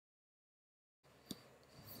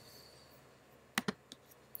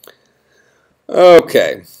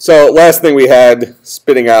Okay, so last thing we had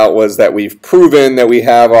spitting out was that we've proven that we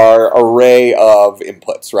have our array of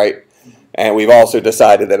inputs, right? And we've also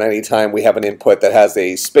decided that anytime we have an input that has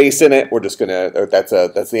a space in it, we're just gonna, or that's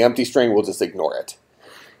the empty string, we'll just ignore it.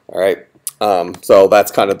 All right, so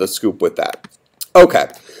that's kind of the scoop with that. Okay,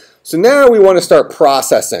 so now we want to start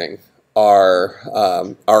processing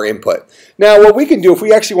our input. Now, what we can do if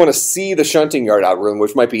we actually want to see the shunting yard algorithm,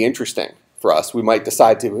 which might be interesting for us, we might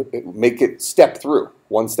decide to make it step through,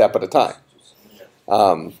 one step at a time.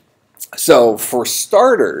 So for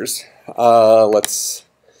starters, because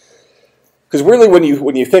really when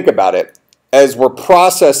you think about it, as we're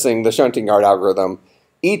processing the shunting yard algorithm,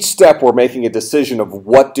 each step we're making a decision of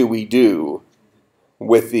what do we do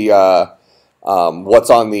with the what's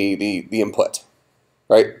on the input,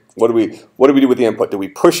 right? What do we do with the input? Do we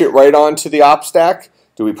push it right onto the op stack?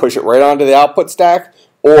 Do we push it right onto the output stack?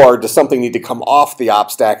 Or does something need to come off the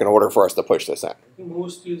op stack in order for us to push this in? I think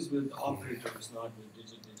most is with operators, not with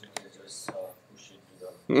digit. Just push it to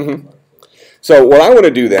the So what I want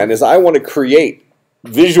to do then is I want to create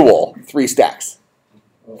visual 3 stacks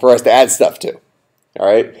for us to add stuff to. All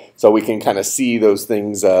right, so we can kind of see those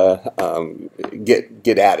things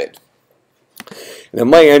get added. And it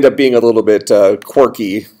might end up being a little bit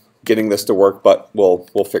quirky getting this to work, but we'll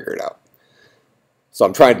figure it out. So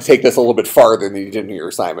I'm trying to take this a little bit farther than you did in your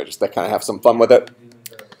assignment, just to kind of have some fun with it.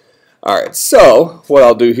 All right, so what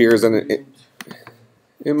I'll do here is in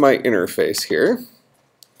my interface here,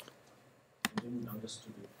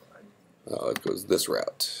 it goes this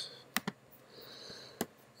route.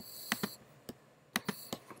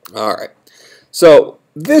 All right, so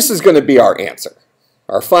this is going to be our answer.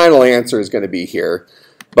 Our final answer is going to be here.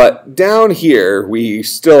 But down here, we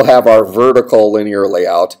still have our vertical linear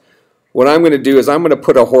layout. What I'm going to do is I'm going to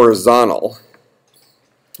put a horizontal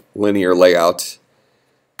linear layout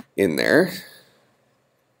in there.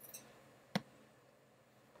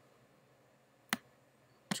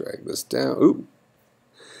 Drag this down. Ooh.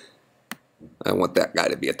 I want that guy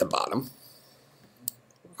to be at the bottom.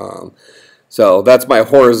 So that's my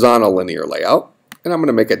horizontal linear layout. And I'm going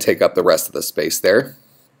to make it take up the rest of the space there.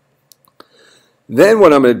 Then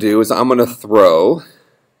what I'm going to do is I'm going to throw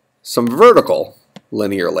some vertical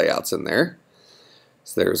linear layouts in there.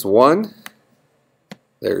 So there's 1,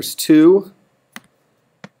 there's 2,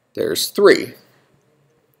 there's 3.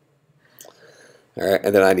 All right,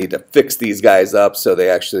 and then I need to fix these guys up so they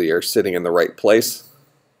actually are sitting in the right place.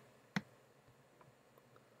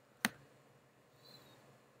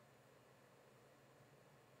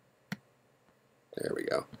 There we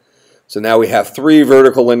go. So now we have 3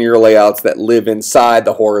 vertical linear layouts that live inside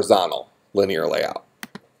the horizontal linear layout.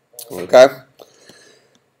 Okay?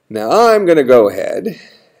 Now I'm going to go ahead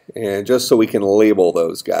and just so we can label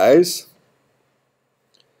those guys,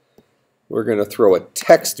 we're going to throw a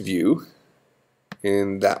text view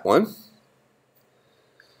in that one.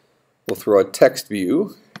 We'll throw a text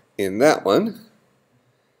view in that one.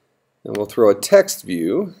 And we'll throw a text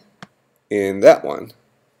view in that one.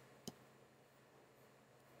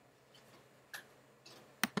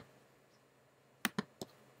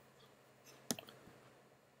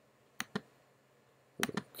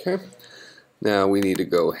 Okay, now we need to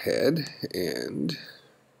go ahead and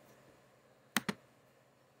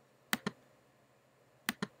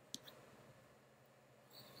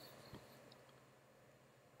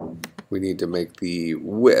we need to make the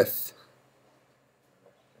width,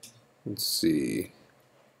 let's see,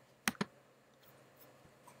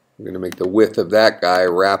 we're going to make the width of that guy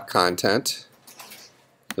wrap content,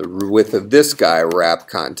 the width of this guy wrap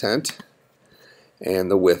content, and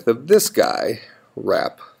the width of this guy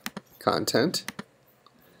wrap content.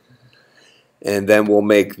 And then we'll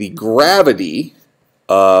make the gravity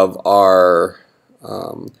of our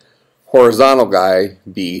horizontal guy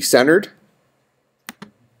be centered.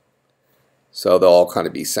 So they'll all kind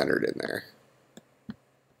of be centered in there.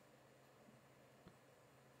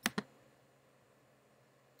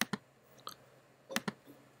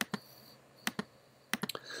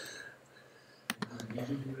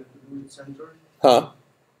 Huh?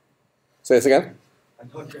 Say this again? I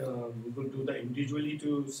thought we could do that individually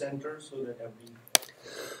to center so that every...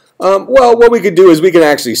 Well, what we could do is we can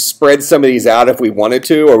actually spread some of these out if we wanted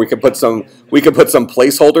to, or we could put some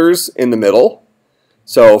placeholders in the middle.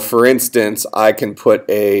 So, for instance, I can put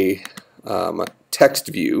a text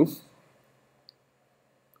view.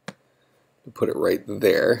 Put it right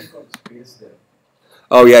there.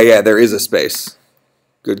 Oh yeah, there is a space.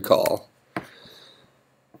 Good call.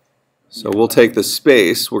 So we'll take the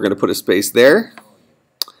space. We're going to put a space there.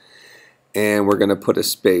 And we're going to put a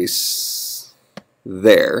space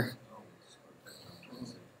there.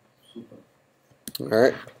 All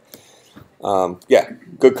right. Yeah,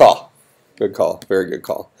 good call. Good call. Very good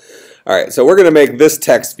call. All right, so we're going to make this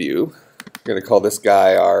text view. We're going to call this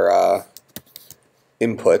guy our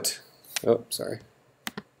input. Oh, sorry.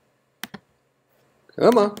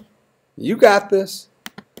 Come on. You got this.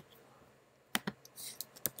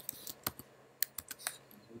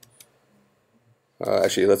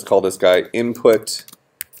 Actually, let's call this guy input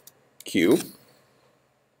Q.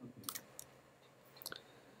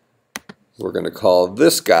 We're going to call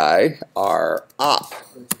this guy our op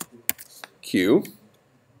Q.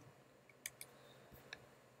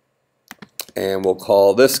 And we'll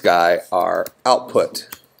call this guy our output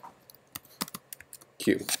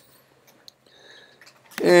Q.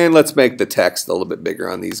 And let's make the text a little bit bigger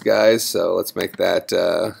on these guys. So let's make that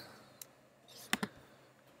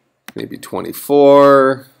maybe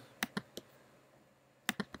 24.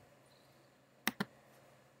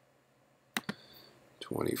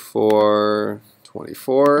 24,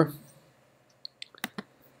 24.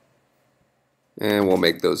 And we'll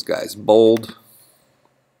make those guys bold.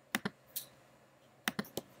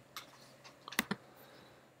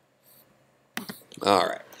 All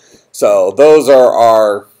right. So those are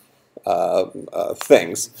our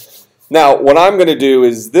things. Now, what I'm going to do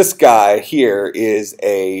is this guy here is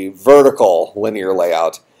a vertical linear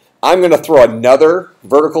layout. I'm going to throw another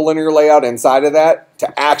vertical linear layout inside of that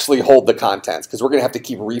to actually hold the contents, because we're going to have to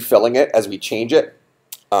keep refilling it as we change it.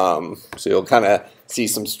 So you'll kind of see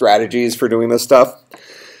some strategies for doing this stuff.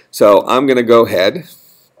 So I'm going to go ahead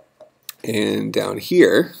and down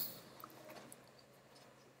here,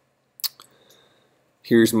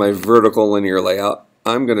 here's my vertical linear layout.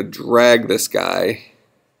 I'm going to drag this guy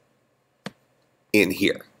in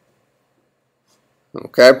here.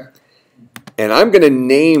 Okay? And I'm going to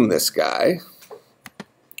name this guy.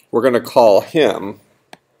 We're going to call him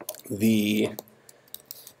the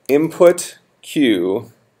input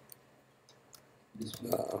Q.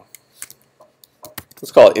 Let's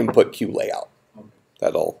call it input Q layout.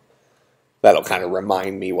 That'll kind of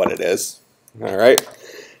remind me what it is. All right.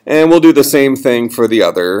 And we'll do the same thing for the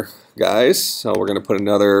other guys. So we're going to put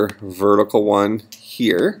another vertical one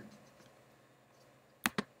here.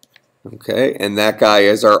 Okay, and that guy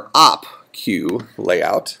is our op Q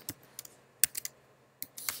layout.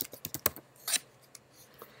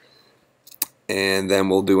 And then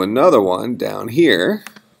we'll do another one down here.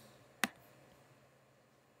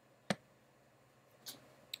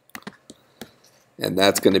 And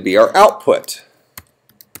that's going to be our output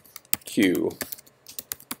Q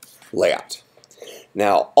layout.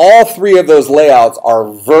 Now, all three of those layouts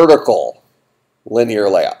are vertical linear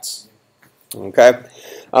layouts. Okay.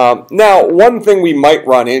 Now, one thing we might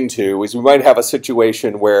run into is we might have a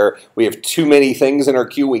situation where we have too many things in our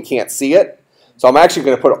queue, we can't see it. So I'm actually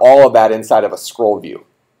going to put all of that inside of a scroll view.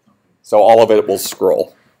 So all of it will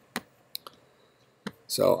scroll.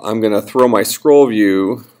 So I'm going to throw my scroll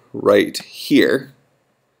view right here.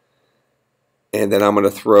 And then I'm going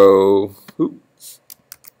to throw, oops,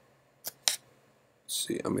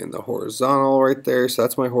 see, I'm in the horizontal right there. So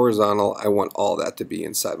that's my horizontal. I want all that to be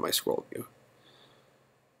inside my scroll view.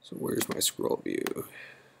 So where's my scroll view?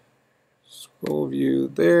 Scroll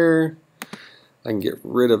view there. I can get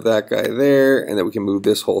rid of that guy there, and then we can move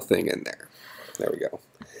this whole thing in there. There we go.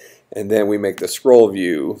 And then we make the scroll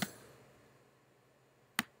view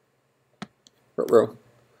row.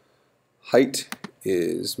 Height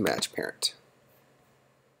is match parent.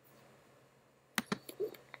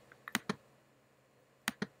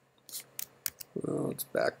 Well, let's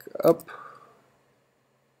back up.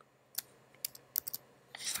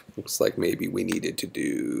 Looks like maybe we needed to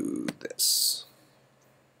do this.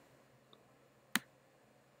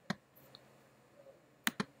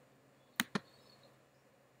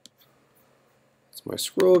 That's my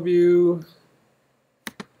scroll view.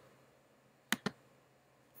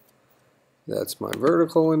 That's my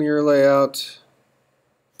vertical linear layout.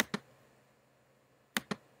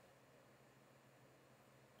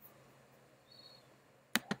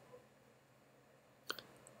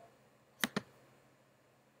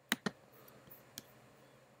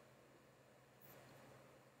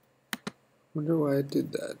 Wonder why I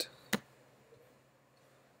did that.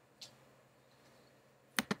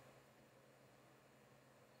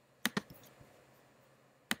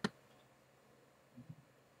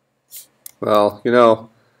 Well, you know,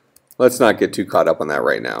 let's not get too caught up on that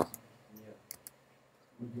right now.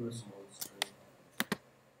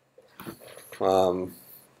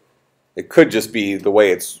 It could just be the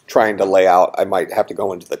way it's trying to lay out. I might have to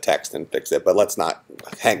go into the text and fix it, but let's not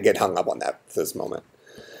get hung up on that at this moment.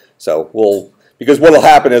 So Because what will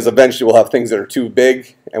happen is eventually we'll have things that are too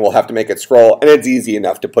big and we'll have to make it scroll, and it's easy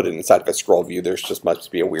enough to put it inside of a scroll view. There's just must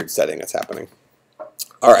be a weird setting that's happening.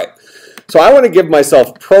 All right, so I want to give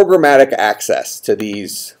myself programmatic access to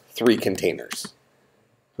these 3 containers.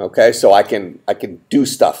 Okay, so I can do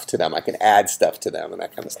stuff to them, I can add stuff to them and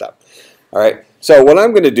that kind of stuff. All right, so what I'm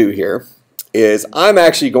going to do here is I'm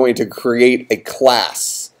actually going to create a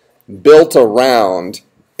class built around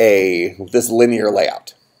this linear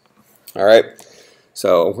layout. All right,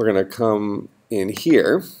 so we're going to come in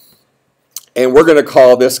here and we're going to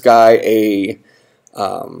call this guy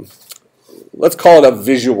let's call it a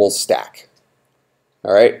visual stack.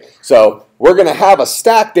 All right, so we're going to have a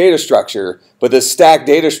stack data structure, but this stack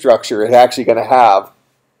data structure is actually going to have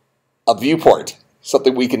a viewport,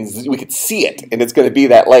 something we can see it, and it's going to be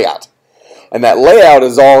that layout. And that layout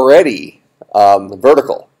is already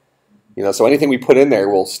vertical. So anything we put in there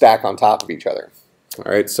will stack on top of each other.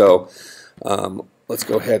 All right, so let's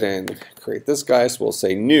go ahead and create this guy. So we'll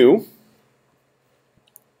say new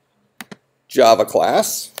Java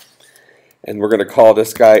class, and we're going to call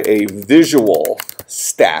this guy a visual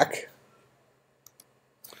stack.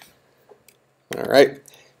 All right.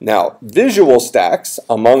 Now, visual stacks,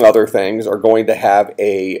 among other things, are going to have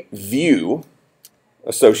a view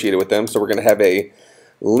associated with them. So we're going to have a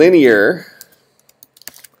linear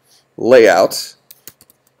layout.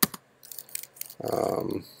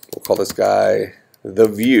 We'll call this guy the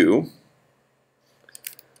view.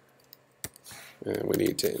 And we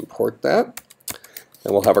need to import that.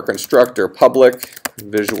 And we'll have our constructor public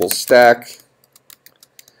visual stack.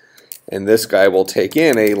 And this guy will take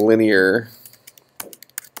in a linear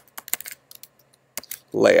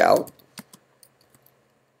layout.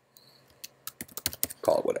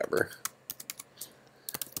 Call it whatever.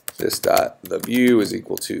 This dot the view is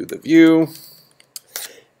equal to the view.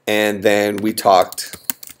 And then we talked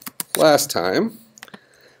last time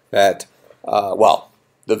that, well,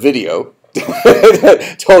 the video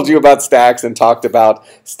told you about stacks and talked about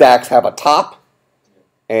stacks have a top.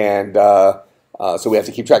 And so we have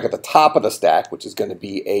to keep track of the top of the stack, which is going to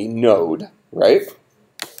be a node, right?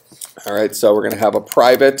 All right, so we're going to have a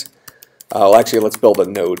private. Well, actually, let's build a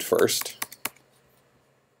node first.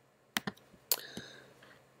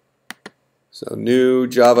 So new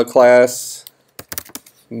Java class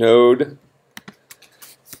node,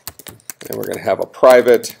 and we're going to have a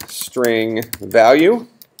private string value,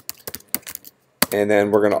 and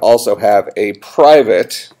then we're going to also have a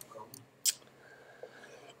private.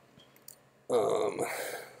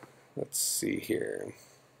 Let's see here.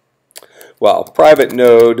 Well, private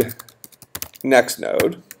node, next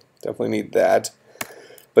node, definitely need that.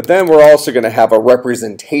 But then we're also going to have a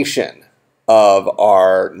representation of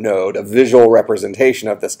our node, a visual representation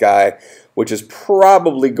of this guy, which is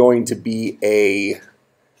probably going to be an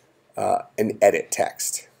edit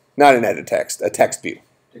text. Not an edit text, a text view.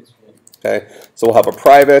 Okay, so we'll have a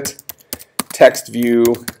private text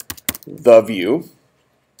view, the view.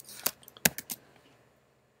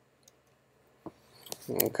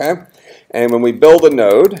 Okay, and when we build a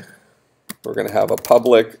node, we're going to have a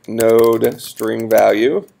public node string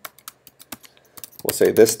value. We'll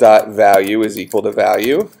say this dot value is equal to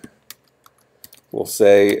value. We'll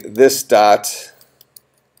say this dot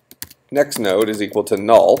next node is equal to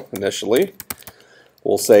null initially.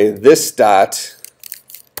 We'll say this dot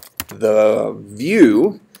the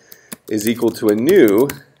view is equal to a new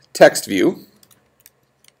text view.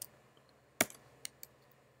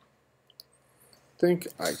 I think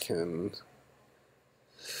I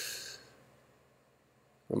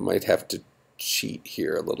might have to cheat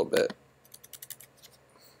here a little bit.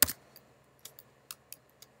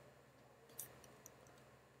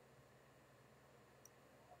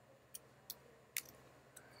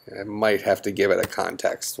 I might have to give it a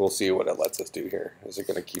context. We'll see what it lets us do here. Is it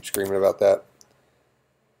going to keep screaming about that?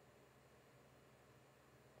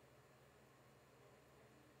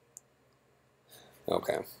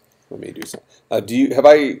 Okay, let me do some. I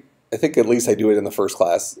think at least I do it in the first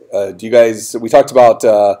class. Do you guys, we talked about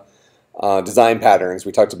design patterns.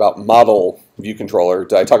 We talked about model view controller.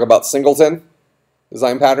 Did I talk about singleton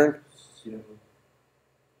design pattern? Yeah.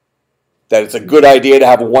 That it's a good idea to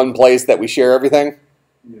have one place that we share everything?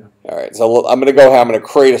 Yeah. All right, so I'm going to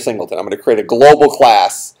create a singleton. I'm going to create a global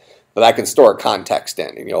class that I can store context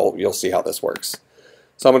in, and you'll see how this works.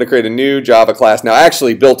 So I'm going to create a new Java class. Now,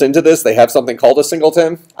 actually, built into this, they have something called a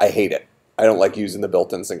singleton. I hate it. I don't like using the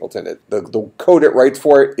built-in singleton. The code it writes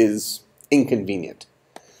for it is inconvenient.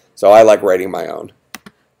 So I like writing my own.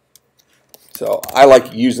 So I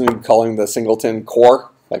like calling the singleton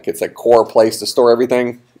core. Like it's a core place to store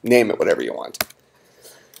everything. Name it whatever you want.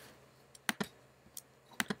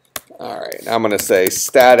 All right, now I'm going to say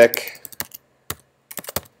static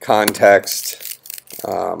context,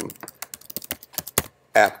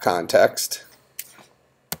 app context.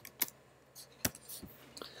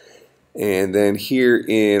 And then here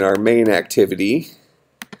in our main activity,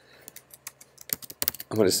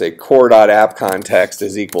 I'm going to say core.appContext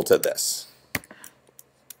is equal to this.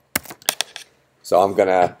 So I'm going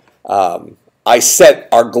to, I set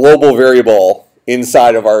our global variable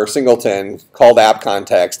inside of our singleton called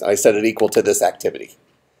appContext, and I set it equal to this activity.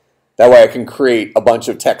 That way I can create a bunch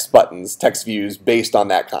of text buttons, text views based on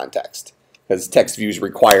that context, because text views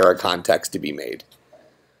require a context to be made.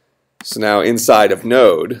 So now inside of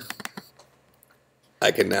Node, I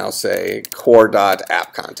can now say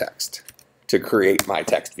core.appContext to create my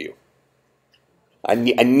text view. I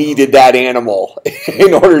needed that animal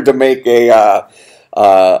in order to make a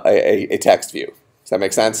text view. Does that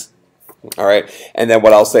make sense? All right. And then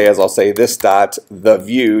what I'll say is I'll say this dot the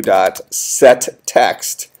view dot set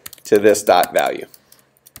text to this dot value.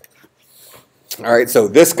 All right. So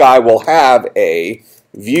this guy will have a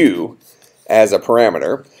view as a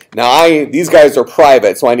parameter. Now these guys are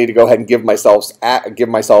private, so I need to go ahead and give myself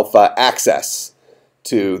access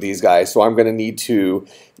to these guys. So I'm going to need to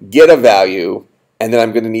get a value, and then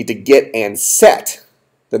I'm going to need to get and set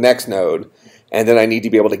the next node, and then I need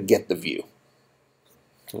to be able to get the view.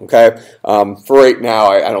 Okay. For right now,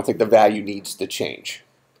 I don't think the value needs to change.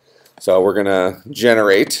 So we're going to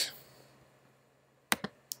generate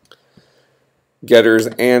getters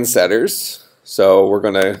and setters. So we're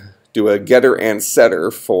going to do a getter and setter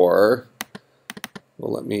for,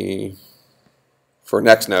 well, for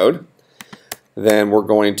next node. Then we're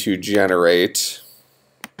going to generate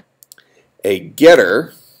a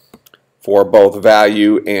getter for both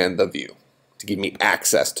value and the view to give me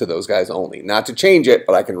access to those guys only. Not to change it,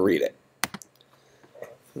 but I can read it.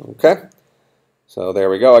 Okay, so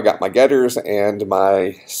there we go. I got my getters and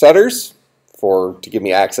my setters to give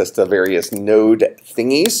me access to various node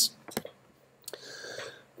thingies.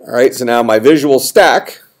 All right, so now my visual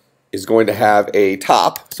stack is going to have a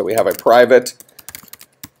top. So we have a private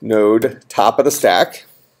node top of the stack.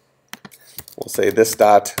 We'll say this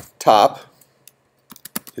dot top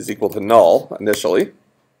is equal to null initially.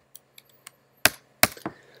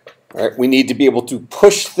 All right, we need to be able to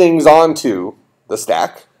push things onto the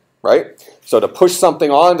stack, right? So to push something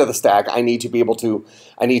onto the stack, I need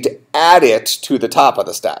to add it to the top of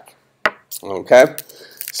the stack. Okay,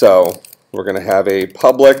 so we're going to have a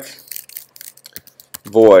public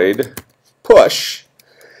void push,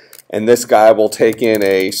 and this guy will take in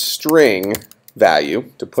a string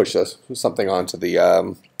value to push something onto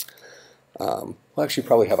the. We'll actually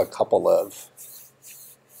probably have a couple of.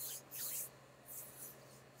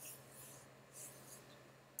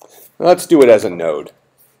 Let's do it as a node.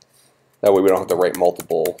 That way we don't have to write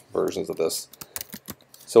multiple versions of this.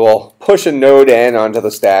 So I'll push a node in onto the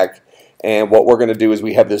stack, and what we're going to do is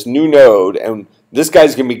we have this new node, and this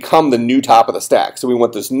guy's going to become the new top of the stack. So we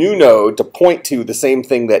want this new node to point to the same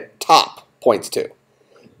thing that top points to.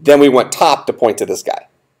 Then we want top to point to this guy.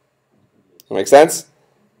 That make sense?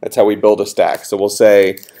 That's how we build a stack. So we'll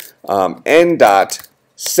say n dot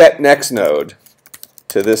set next node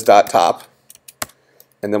to this dot top,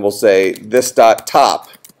 and then we'll say this dot top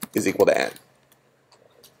is equal to n.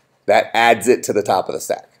 That adds it to the top of the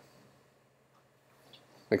stack.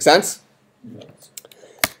 Make sense? Yes.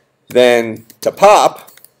 Then to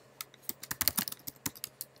pop,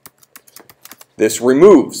 this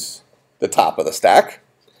removes the top of the stack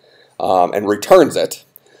and returns it.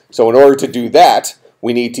 So in order to do that,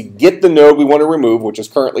 we need to get the node we want to remove, which is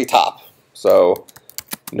currently top. So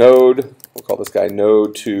node, we'll call this guy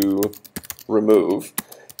node to remove,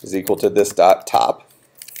 is equal to this dot top.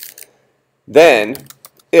 Then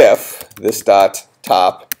if this dot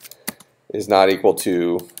top is not equal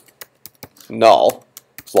to null,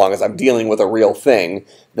 as long as I'm dealing with a real thing,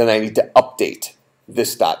 then I need to update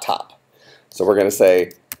this dot top. So we're going to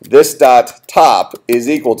say this dot top is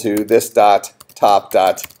equal to this dot top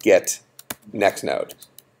dot get next node.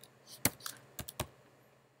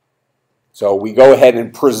 So we go ahead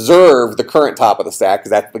and preserve the current top of the stack because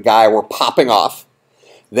that's the guy we're popping off.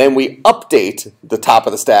 Then we update the top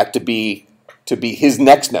of the stack to be his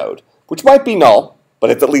next node, which might be null, but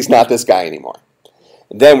it's at least not this guy anymore.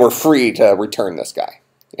 And then we're free to return this guy,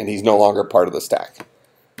 and he's no longer part of the stack.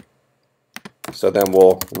 So then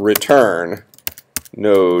we'll return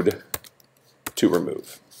node to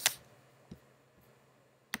remove.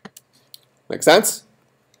 Make sense?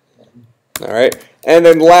 All right. And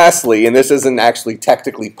then lastly, and this isn't actually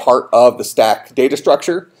technically part of the stack data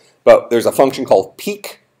structure, but there's a function called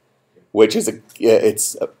peek, which is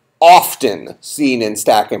often seen in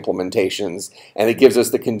stack implementations, and it gives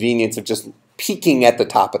us the convenience of just peeking at the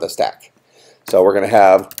top of the stack. So we're going to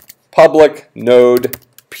have public node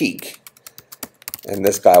peek, and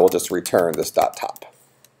this guy will just return this dot top.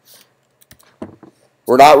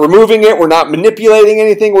 We're not removing it, we're not manipulating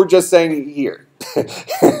anything, we're just saying here.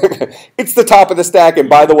 It's the top of the stack, and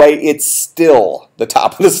by the way, it's still the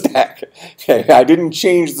top of the stack. Okay, I didn't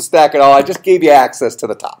change the stack at all, I just gave you access to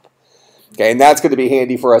the top. Okay, and that's going to be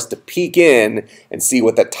handy for us to peek in and see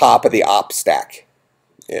what the top of the op stack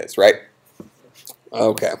is, right?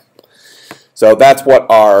 Okay, so that's what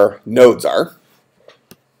our nodes are.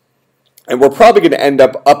 And we're probably going to end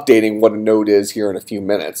up updating what a node is here in a few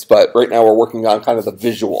minutes, but right now we're working on kind of the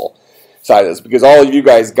visual side of this, because all of you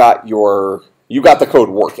guys got you got the code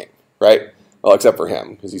working, right? Well, except for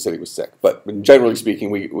him, because he said he was sick. But generally speaking,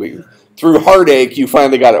 we through heartache, you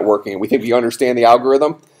finally got it working. We think you understand the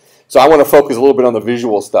algorithm. So I want to focus a little bit on the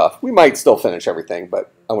visual stuff. We might still finish everything, but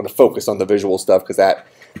I want to focus on the visual stuff because that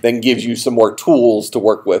then gives you some more tools to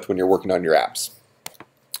work with when you're working on your apps.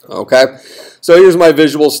 Okay, so here's my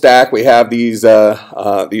visual stack. We have these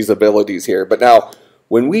abilities here. But now,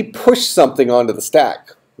 when we push something onto the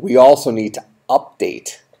stack, we also need to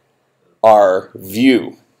update our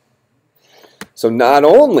view. So not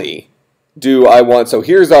only do I want, so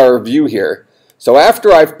here's our view here. So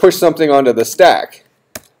after I've pushed something onto the stack,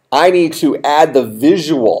 I need to add the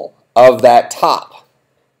visual of that top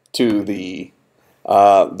to the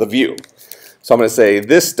view. So I'm going to say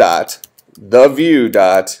this dot, the view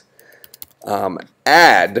dot,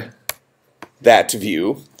 add that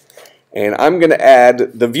view, and I'm going to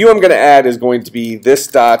add, the view I'm going to add is going to be this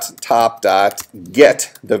dot top dot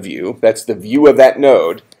get the view. That's the view of that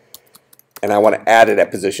node, and I want to add it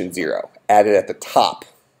at position 0. Add it at the top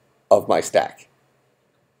of my stack.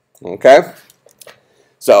 Okay?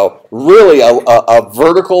 So really a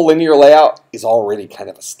vertical linear layout is already kind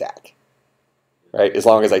of a stack, right? As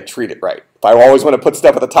long as I treat it right. If I always want to put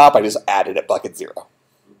stuff at the top, I just add it at bucket 0.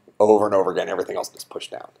 Over and over again, everything else gets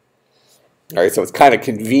pushed down. All right, so it's kind of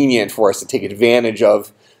convenient for us to take advantage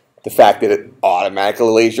of the fact that it automatically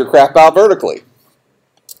lays your crap out vertically.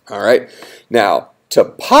 All right, now to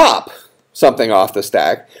pop something off the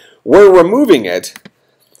stack, we're removing it,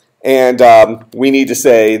 and we need to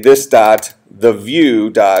say this dot the view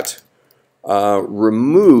dot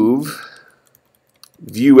remove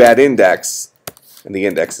view at index, and the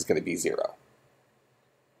index is going to be 0.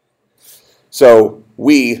 So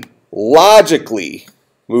we logically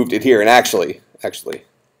moved it here, and actually,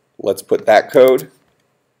 let's put that code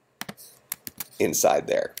inside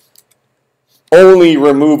there. Only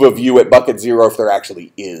remove a view at bucket 0 if there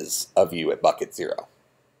actually is a view at bucket 0.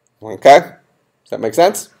 Okay? Does that make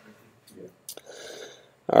sense? Yeah.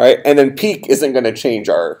 All right, and then peek isn't going to change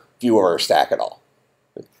our view of our stack at all.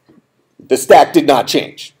 The stack did not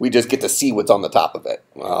change. We just get to see what's on the top of it,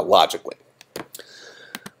 logically.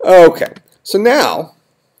 Okay, so now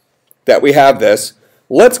that we have this,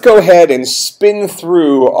 let's go ahead and spin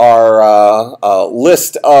through our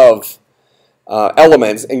list of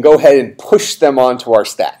elements and go ahead and push them onto our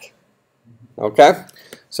stack. Okay?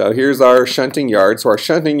 So here's our shunting yard. So our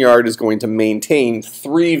shunting yard is going to maintain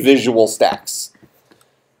 3 visual stacks.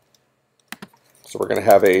 So we're going to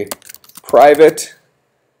have a private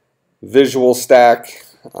visual stack.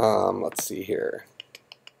 Let's see here.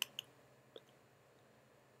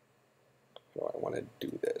 How do I want to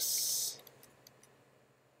do this?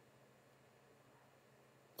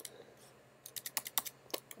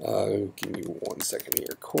 Give me 1 second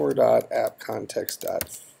here.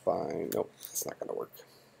 Core.appContext.find. Nope, it's not going to work.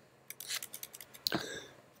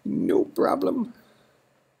 No problem.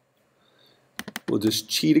 We'll just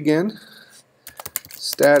cheat again.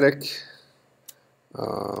 Static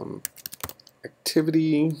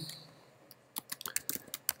activity,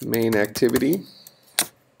 main activity.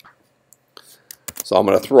 So I'm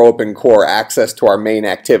going to throw up in core access to our main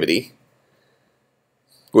activity,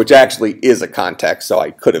 which actually is a context, so I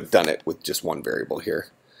could have done it with just one variable here.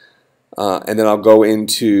 And then I'll go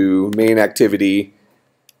into main activity,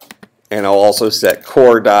 and I'll also set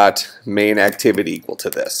core.main activity equal to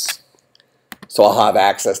this. So I'll have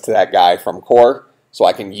access to that guy from core, so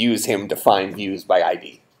I can use him to find views by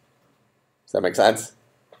ID. Does that make sense?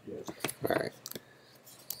 Yes. All right.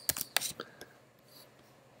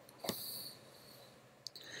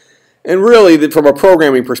 And really, from a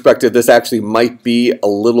programming perspective, this actually might be a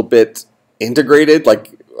little bit integrated,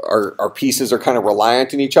 like our pieces are kind of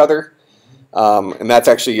reliant on each other. And that's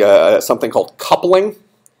actually something called coupling.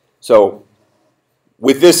 So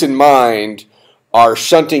with this in mind, our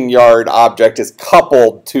shunting yard object is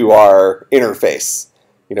coupled to our interface.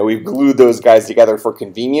 we've glued those guys together for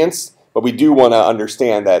convenience, but we do want to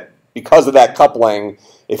understand that because of that coupling,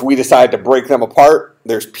 if we decide to break them apart,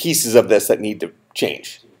 there's pieces of this that need to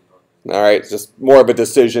change. All right, it's just more of a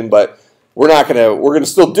decision, but we're going to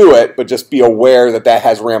still do it, but just be aware that that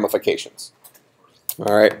has ramifications.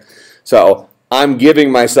 All right, so I'm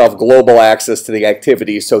giving myself global access to the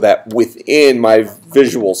activity so that within my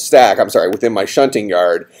visual stack, within my shunting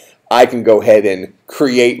yard, I can go ahead and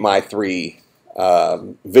create my 3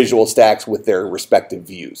 visual stacks with their respective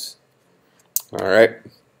views. All right,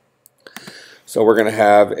 so we're going to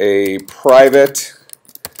have a private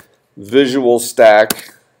visual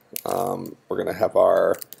stack. We're going to have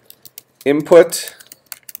our input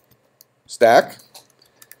stack.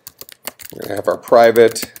 We're going to have our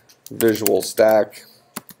private visual stack,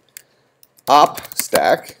 op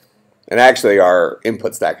stack, and actually our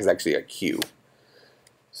input stack is actually a queue.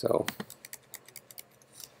 So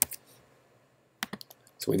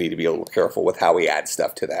we need to be a little careful with how we add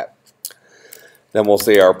stuff to that. Then we'll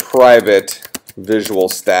say our private visual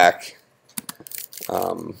stack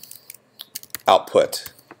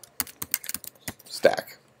output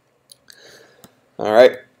stack. All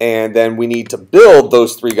right, and then we need to build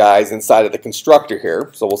those 3 guys inside of the constructor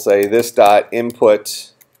here. So we'll say this dot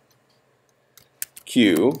input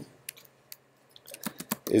queue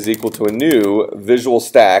is equal to a new visual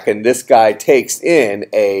stack, and this guy takes in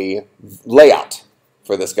a layout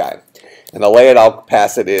for this guy. And the layout I'll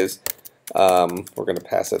pass it is, we're going to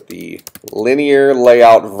pass it the linear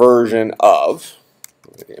layout version of,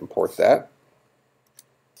 import that,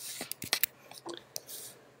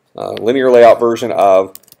 linear layout version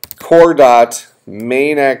of core dot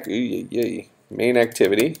main activity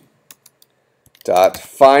dot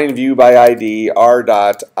find view by ID r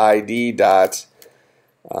dot ID dot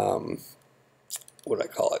what do I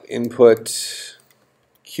call it, input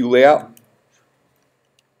queue layout.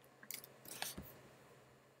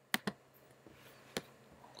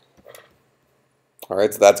 All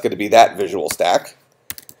right, so that's going to be that visual stack.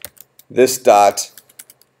 This dot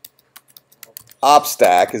op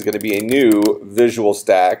stack is going to be a new visual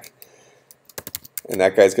stack, and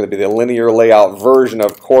that guy's going to be the linear layout version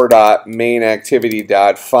of core dot main activity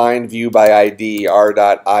dot find view by ID r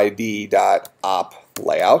dot ID dot op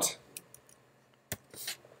layout.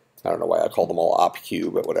 I don't know why I called them all op queue,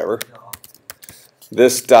 but whatever.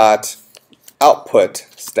 This dot output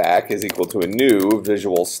stack is equal to a new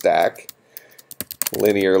visual stack,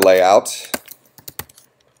 linear layout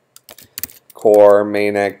core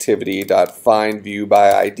main activity dot find view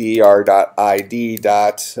by ID r dot ID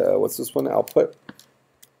dot what's this one, output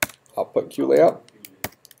queue layout.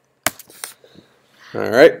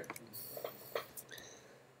 All right,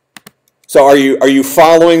 so are you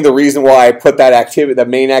following the reason why I put that activity, the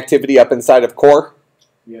main activity, up inside of core?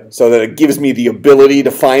 Yeah. So that it gives me the ability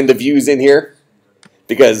to find the views in here,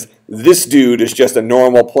 because this dude is just a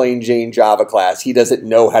normal plain Jane Java class. He doesn't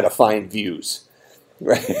know how to find views,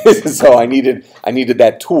 right? So I needed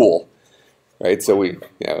that tool, right? So we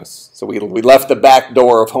left the back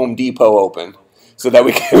door of Home Depot open so that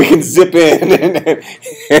we can zip in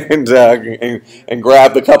and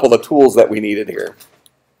grab the couple of tools that we needed here.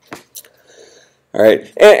 All right,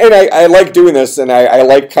 and I like doing this, and I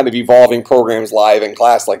like kind of evolving programs live in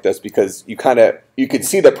class like this, because you can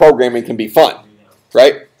see that programming can be fun,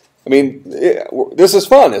 right? I mean, this is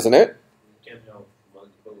fun, isn't it?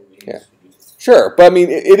 Yeah, sure. But I mean,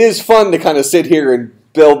 it is fun to kind of sit here and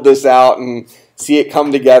build this out and see it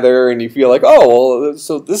come together, and you feel like, oh, well,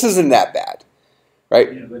 so this isn't that bad,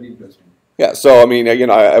 right? Yeah, very interesting. Yeah. So I mean,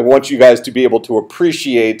 I want you guys to be able to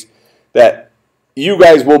appreciate that you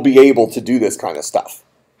guys will be able to do this kind of stuff.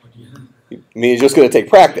 I mean, it's just going to take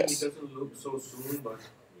practice. It doesn't look so soon, but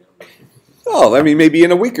yeah. Oh, I mean, maybe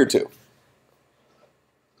in a week or two.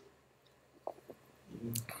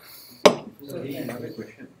 So I have a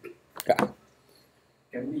question. Okay.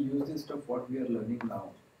 Can we use this stuff what we are learning now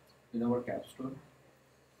in our capstone?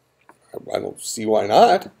 I don't see why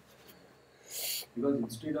not. Because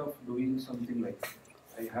instead of doing something like,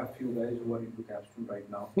 I have few guys who are into capstone right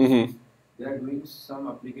now. Mm-hmm. They are doing some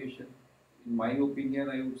application. In my opinion,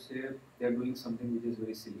 I would say they are doing something which is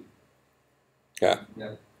very silly. Yeah.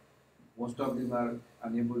 Yeah. Most of them are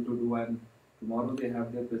unable to do, and tomorrow they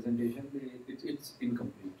have their presentation. It's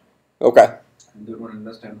incomplete. Okay. And they don't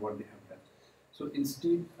understand what they have done. So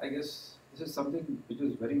instead, I guess this is something which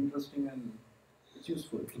is very interesting and it's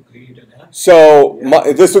useful To create an app. So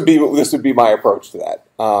Yeah. this would be my approach to that.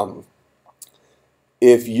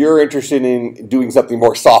 If you're interested in doing something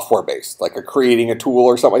more software based, like creating a tool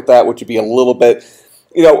or something like that, which would be a little bit,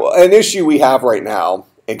 an issue we have right now,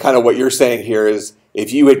 and kind of what you're saying here is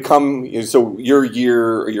if you had come, so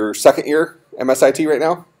your second year MSIT right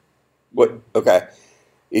now? What? Okay.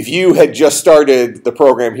 If you had just started the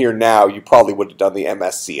program here now, you probably would have done the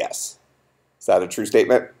MSCS. Is that a true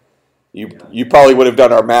statement? You probably would have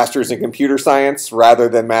done our Masters in Computer Science rather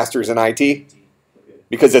than Masters in IT,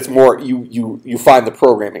 because it's more, you find the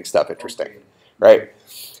programming stuff interesting, right?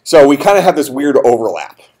 So we kind of have this weird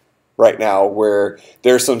overlap right now where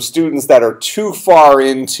there's some students that are too far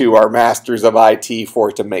into our Masters of IT for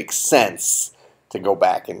it to make sense to go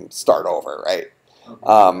back and start over, right?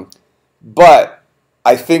 But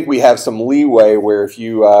I think we have some leeway where if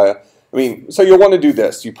you, so you'll want to do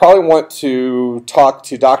this. You probably want to talk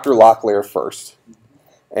to Dr. Locklear first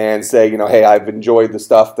and say, hey, I've enjoyed the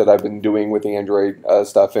stuff that I've been doing with the Android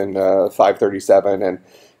stuff in 537, and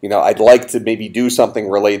I'd like to maybe do something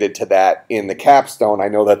related to that in the capstone. I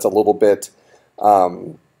know that's a little bit like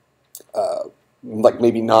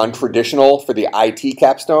maybe non-traditional for the IT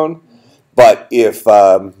capstone, but if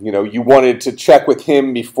you wanted to check with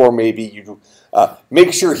him before maybe you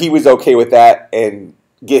make sure he was okay with that and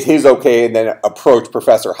get his okay, and then approach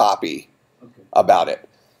Professor Hoppy about it.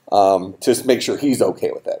 Just make sure he's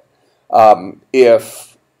okay with it.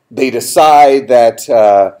 If they decide that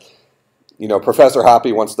Professor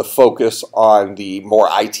Hoppy wants to focus on the more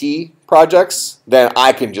IT projects, then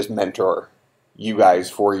I can just mentor you guys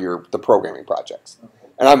for the programming projects,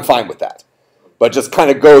 and I'm fine with that. But just kind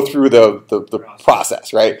of go through the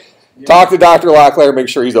process, right? Yeah. Talk to Dr. Locklear, make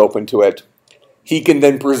sure he's open to it. He can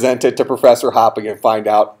then present it to Professor Hopping and find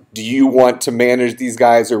out, do you want to manage these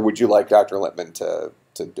guys, or would you like Dr. Lippman to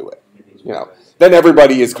do it? Then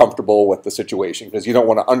everybody is comfortable with the situation because you don't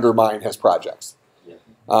want to undermine his projects.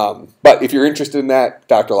 But if you're interested in that,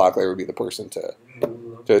 Dr. Locklear would be the person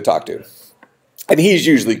to talk to. And he's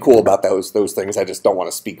usually cool about those things. I just don't want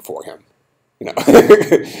to speak for him,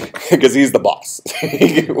 because he's the boss.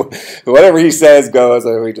 Whatever he says goes,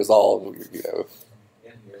 and we just all,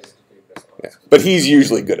 Yeah. But he's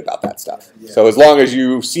usually good about that stuff. So as long as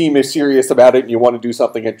you seem serious about it and you want to do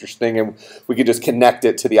something interesting, and we can just connect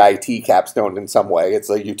it to the IT capstone in some way, it's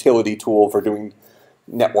a utility tool for doing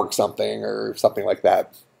network something or something like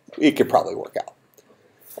that, it could probably work out.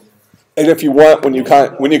 And if you want, when you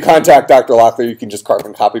contact Dr. Locklear, you can just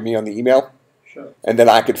carbon copy me on the email, and then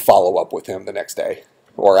I could follow up with him the next day,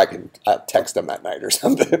 or I can text him that night or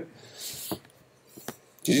something.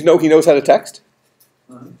 Did you know he knows how to text?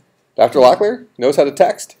 Dr. Locklear knows how to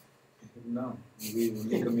text? No, we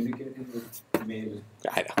only communicating with mail.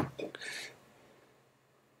 I know.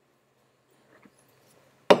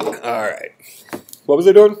 All right. What was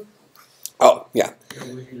I doing? Oh, yeah.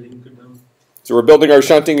 So we're building our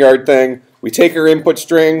shunting yard thing. We take our input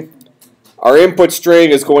string. Our input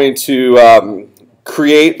string is going to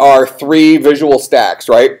create our 3 visual stacks,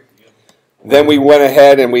 right? Then we went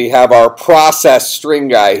ahead and we have our process string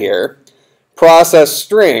guy here. Process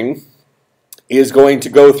string is going to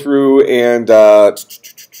go through and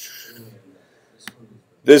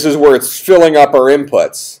this is where it's filling up our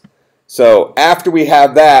inputs. So after we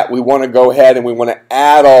have that, we want to go ahead and we want to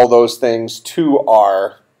add all those things to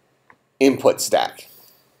our input stack.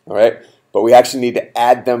 All right? But we actually need to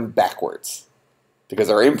add them backwards because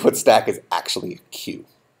our input stack is actually a queue.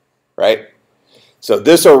 Right? So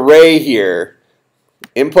this array here,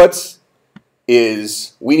 inputs,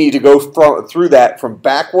 is we need to go through that from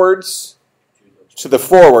backwards to the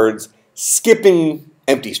forwards, skipping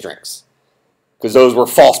empty strings because those were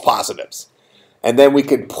false positives. And then we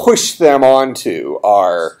can push them onto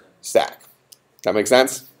our stack. That make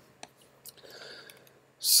sense?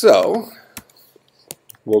 So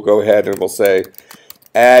we'll go ahead and we'll say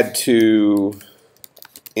add to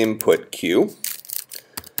input queue.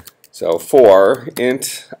 So for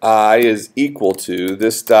int I is equal to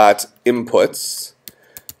this dot inputs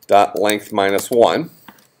dot length -1.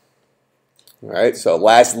 All right, so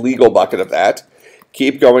last legal bucket of that.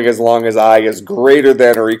 Keep going as long as I is greater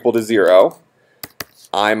than or equal to 0.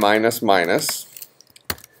 I minus minus.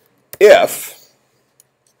 If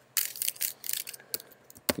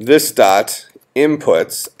this dot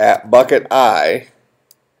inputs at bucket I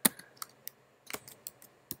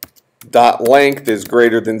dot length is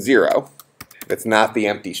greater than 0, it's not the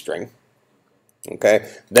empty string, okay,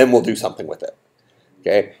 then we'll do something with it.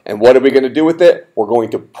 Okay, and what are we going to do with it? We're going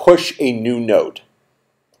to push a new node.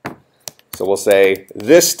 So we'll say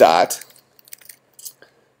this dot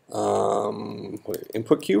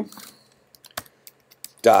input queue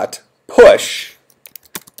dot push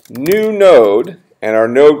new node, and our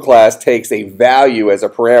node class takes a value as a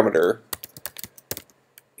parameter.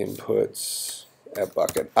 Inputs at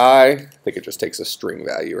bucket I think it just takes a string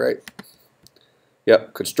value, right?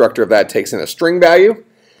 Yep, constructor of that takes in a string value,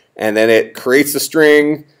 and then it creates the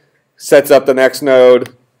string, sets up the next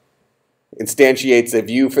node, instantiates a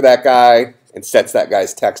view for that guy, and sets that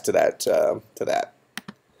guy's text to that.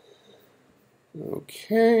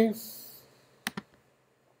 Okay.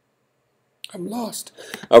 I'm lost.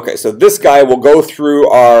 Okay, so this guy will go through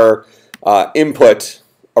our input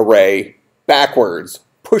array backwards,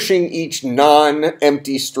 pushing each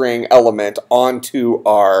non-empty string element onto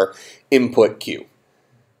our input queue,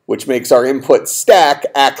 which makes our input stack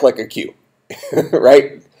act like a queue,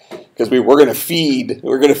 right? Because we're going to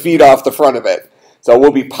feed off the front of it. So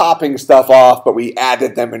we'll be popping stuff off, but we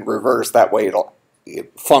added them in reverse. That way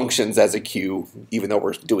it functions as a queue, even though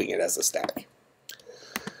we're doing it as a stack.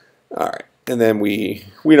 All right, and then we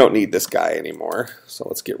don't need this guy anymore, so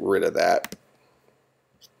let's get rid of that.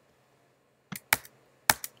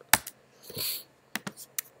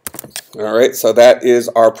 All right, so that is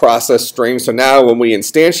our process string. So now when we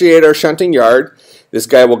instantiate our shunting yard, this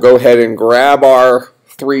guy will go ahead and grab our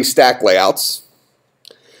 3 stack layouts.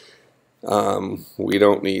 We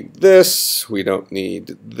don't need this. We don't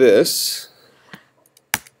need this.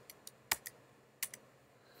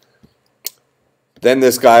 Then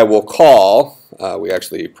this guy will call, we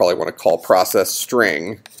actually probably want to call process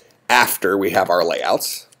string after we have our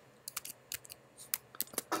layouts.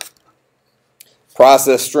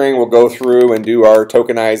 Process string will go through and do our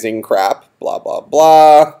tokenizing crap, blah, blah,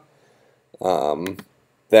 blah.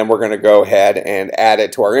 Then we're going to go ahead and add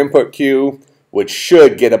it to our input queue, which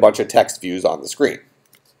should get a bunch of text views on the screen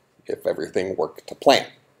if everything worked to plan.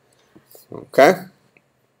 Okay?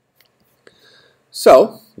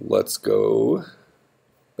 So let's go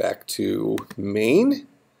back to main.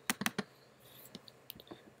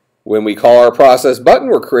 When we call our process button,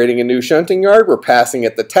 we're creating a new shunting yard. We're passing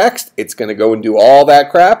it the text. It's going to go and do all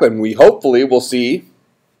that crap, and we hopefully will see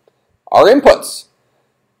our inputs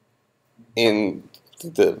in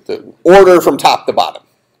the order from top to bottom,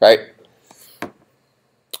 right?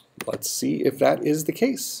 Let's see if that is the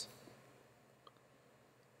case.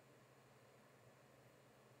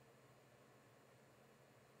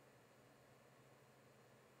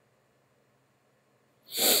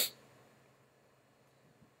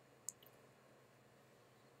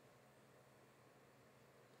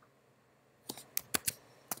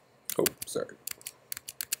 Oh, sorry.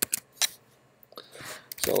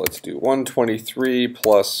 So let's do 123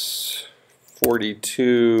 plus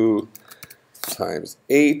 42 times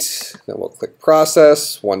 8. Then we'll click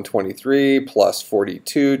process. 123 plus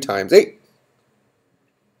 42 times 8.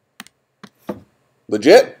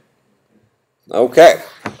 Legit? Okay.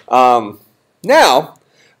 Now,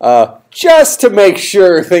 just to make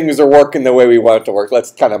sure things are working the way we want it to work,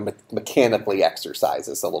 let's kind of mechanically exercise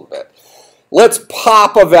this a little bit. Let's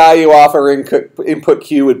pop a value off our input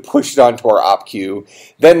queue and push it onto our op queue.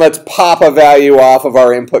 Then let's pop a value off of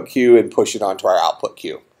our input queue and push it onto our output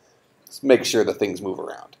queue. Let's make sure that things move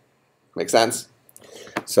around. Make sense?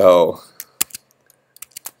 So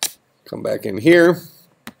come back in here.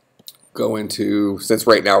 Go into, since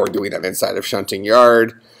right now we're doing that inside of shunting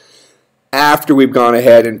yard. After we've gone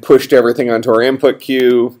ahead and pushed everything onto our input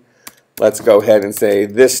queue, let's go ahead and say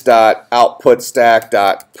this dot output stack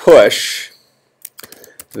dot push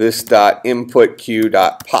this dot input queue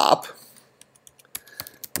dot pop,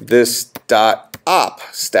 this dot op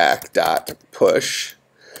stack dot push,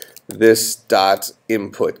 this dot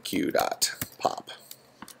input queue dot pop.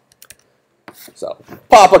 So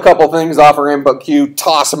pop a couple things off our input queue,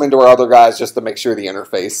 toss them into our other guys just to make sure the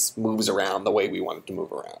interface moves around the way we want it to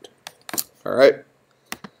move around. All right.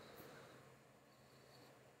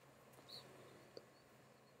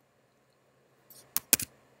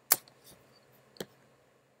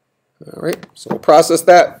 All right, so we'll process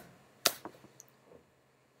that.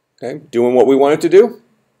 Okay, doing what we want it to do.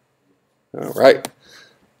 All right.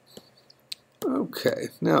 Okay,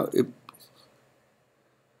 now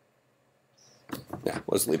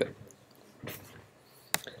let's leave it.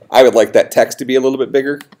 I would like that text to be a little bit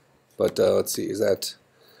bigger, but let's see, is that?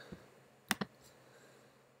 I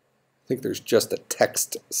think there's just a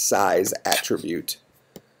text size attribute.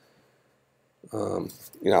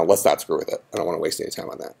 Let's not screw with it. I don't want to waste any time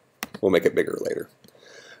on that. We'll make it bigger later.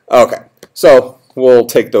 Okay, so we'll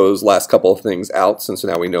take those last couple of things out since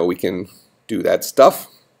now we know we can do that stuff.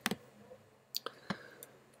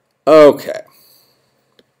 Okay.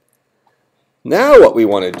 Now what we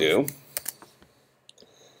want to do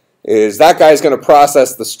is that guy's going to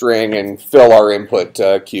process the string and fill our input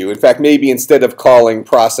queue. In fact, maybe instead of calling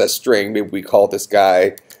process string, maybe we call this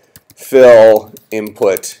guy fill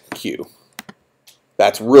input queue.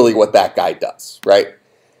 That's really what that guy does, right?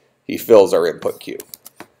 He fills our input queue.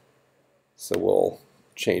 So we'll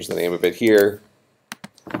change the name of it here,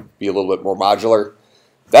 be a little bit more modular.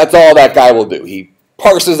 That's all that guy will do. He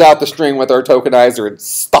parses out the string with our tokenizer and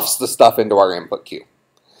stuffs the stuff into our input queue.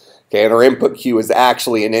 Okay, and our input queue is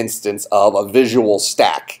actually an instance of a visual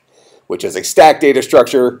stack, which is a stack data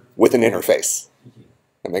structure with an interface.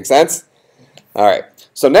 That make sense? All right.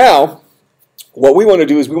 So now, what we want to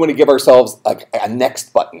do is we want to give ourselves a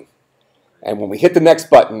next button. And when we hit the next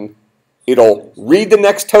button, it'll read the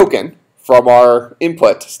next token from our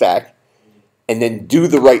input stack and then do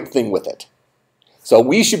the right thing with it. So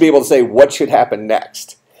we should be able to say what should happen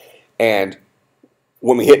next. And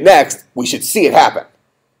when we hit next, we should see it happen.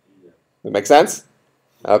 That make sense?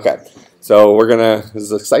 Okay. So we're going to, this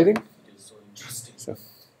is exciting? It is so interesting. So,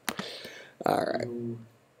 all right.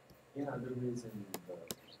 Yeah, other ways in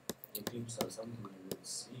the Eclipse or something, you will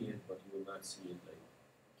see it, but you will not see it like.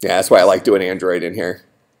 Yeah, that's why I like doing Android in here.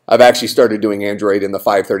 I've actually started doing Android in the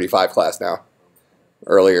 535 class now,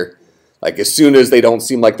 earlier. Like as soon as they don't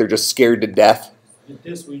seem like they're just scared to death. With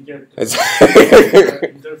this we get It's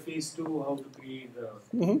interface to how to create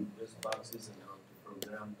these boxes and how to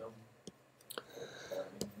program them.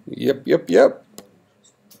 Yep.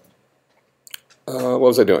 What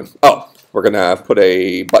was I doing? Oh, we're going to put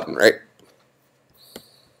a button, right?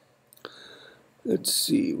 Let's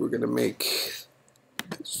see. We're going to make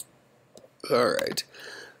this. All right.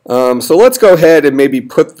 So let's go ahead and maybe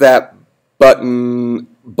put that button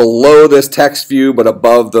below this text view, but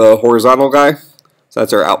above the horizontal guy. So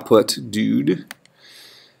that's our output dude.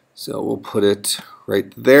 So we'll put it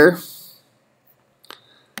right there.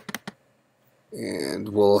 And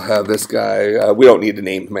we'll have this guy, we don't need to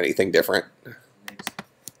name him anything different.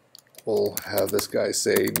 We'll have this guy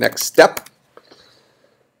say next step.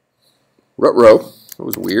 Ruh-roh, that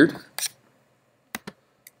was weird.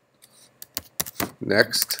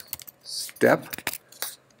 Next step.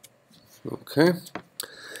 Okay.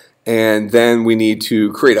 And then we need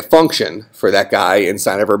to create a function for that guy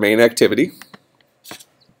inside of our main activity.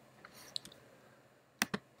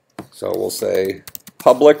 So we'll say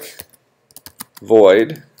public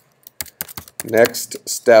void next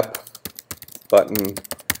step button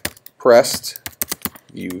pressed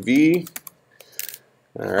UV.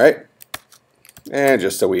 All right. And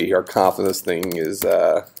just so we are confident this thing is,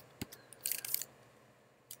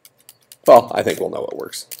 well, I think we'll know it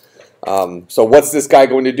works. So what's this guy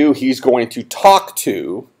going to do? He's going to talk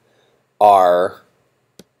to our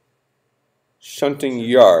shunting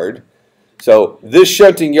yard. So this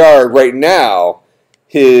shunting yard right now,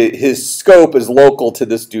 his scope is local to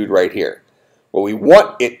this dude right here. What we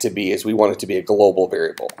want it to be is we want it to be a global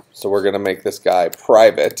variable. So we're going to make this guy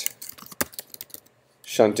private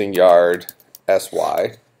shunting yard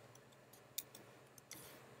sy.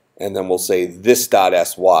 And then we'll say this dot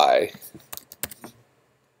sy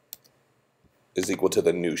is equal to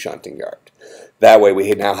the new shunting yard. That way we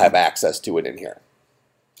now have access to it in here.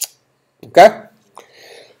 Okay?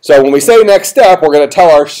 So when we say next step, we're going to tell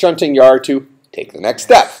our shunting yard to take the next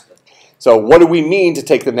step. So what do we mean to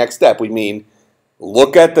take the next step? We mean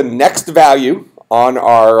look at the next value on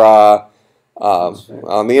our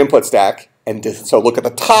on the input stack, and so look at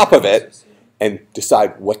the top of it and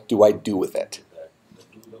decide what do I do with it.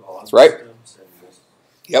 That's right.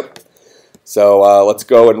 Yep. So let's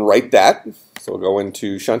go and write that. So we'll go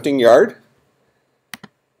into shunting yard,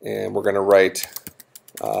 and we're going to write,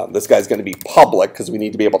 this guy's going to be public because we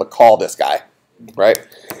need to be able to call this guy, right?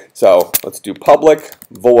 So let's do public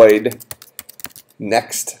void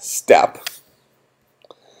next step.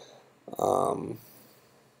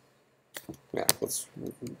 Yeah, let's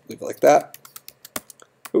leave it like that.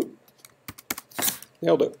 Ooh,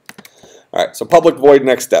 nailed it. All right, so public void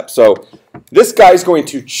next step. So this guy's going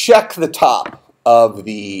to check the top of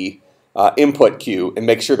the input queue and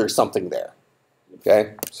make sure there's something there.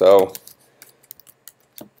 Okay, so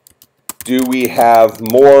do we have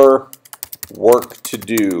more work to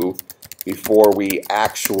do before we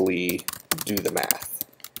actually do the math?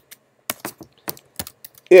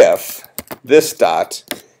 If this dot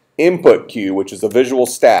input queue, which is a visual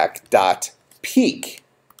stack, dot peak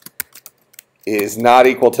is not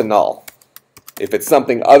equal to null. If it's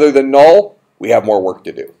something other than null, we have more work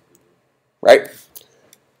to do, right?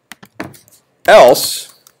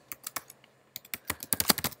 Else,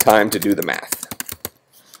 time to do the math.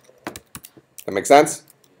 That make sense?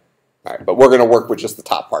 All right, but we're going to work with just the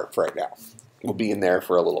top part for right now. We'll be in there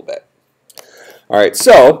for a little bit. All right,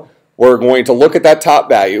 so we're going to look at that top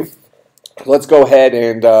value. Let's go ahead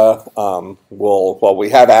and we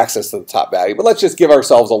have access to the top value, but let's just give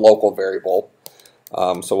ourselves a local variable.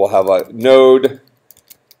 So we'll have a node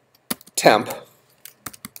temp,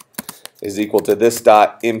 is equal to this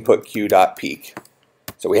dot input q dot peak.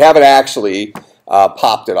 So we haven't actually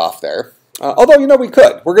popped it off there. Although, you know, we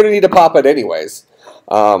could. We're going to need to pop it anyways.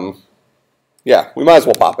 Yeah, we might as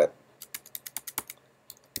well pop it.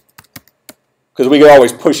 Because we can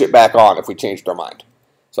always push it back on if we changed our mind.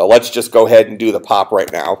 So let's just go ahead and do the pop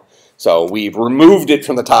right now. So we've removed it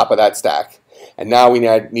from the top of that stack. And now we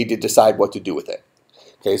need to decide what to do with it.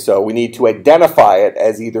 Okay, so we need to identify it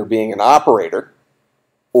as either being an operator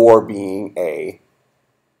or being a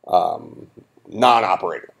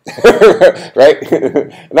non-operator. Right?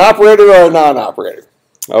 An operator or a non-operator.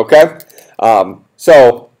 Okay?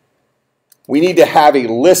 So we need to have a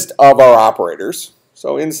list of our operators.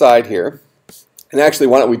 So inside here, and actually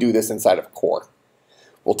why don't we do this inside of core?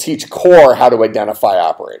 We'll teach core how to identify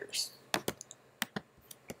operators.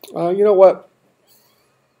 You know what?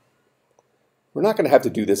 We're not going to have to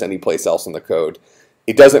do this anyplace else in the code.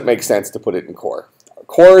 It doesn't make sense to put it in core.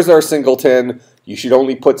 Core is our singleton. You should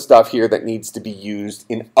only put stuff here that needs to be used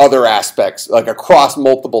in other aspects, like across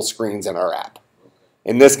multiple screens in our app.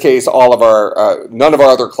 In this case, all of our none of our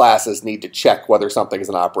other classes need to check whether something is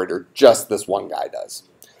an operator. Just this one guy does.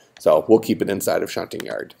 So we'll keep it inside of shunting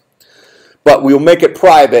yard. But we'll make it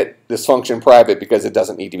private, this function private, because it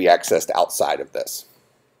doesn't need to be accessed outside of this.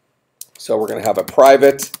 So we're going to have a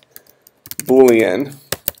private Boolean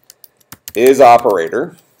is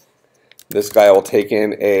operator. This guy will take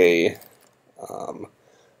in a,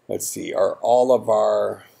 let's see, are all of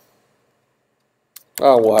our,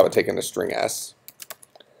 oh, we'll have it take in a string S.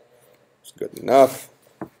 It's good enough.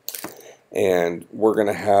 And we're going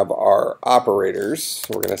to have our operators.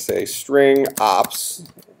 We're going to say string ops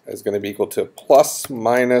is going to be equal to plus,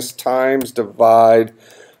 minus, times, divide,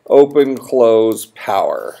 open, close,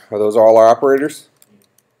 power. Are those all our operators?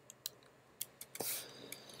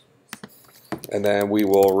 And then we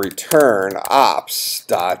will return ops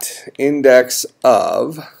dot index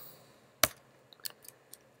of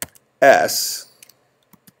s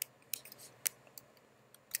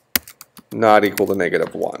not equal to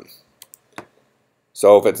 -1.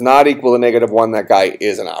 So if it's not equal to -1, that guy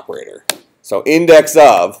is an operator. So index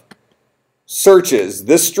of searches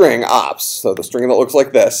this string ops, so the string that looks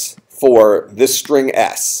like this, for this string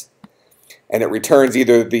s, and it returns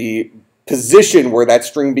either the position where that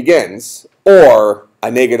string begins or a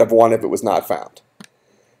 -1 if it was not found.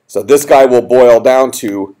 So this guy will boil down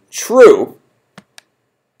to true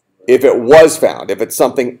if it was found, if it's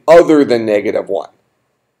something other than -1,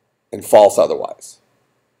 and false otherwise.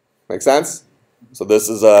 Make sense? So this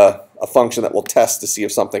is a function that will test to see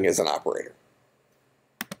if something is an operator.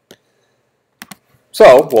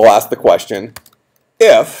 So we'll ask the question,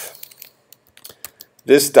 if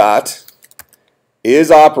this dot is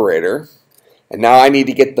operator, and now I need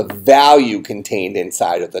to get the value contained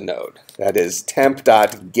inside of the node. That is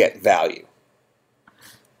temp.getValue.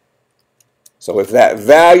 So if that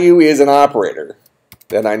value is an operator,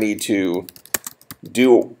 then I need to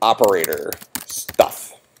do operator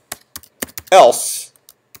stuff. Else,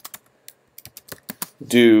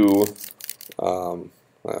 do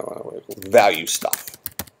value stuff.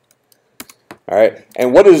 All right,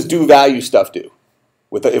 and what does do value stuff do?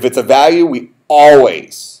 If it's a value, we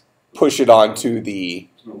always push it onto the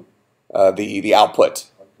output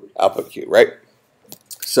queue, right?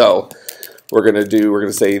 So we're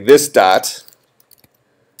gonna say this dot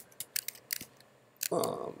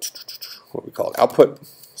what we call it, output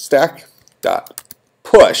stack dot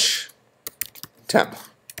push temp.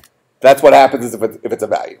 That's what happens if it's a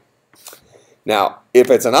value. Now, if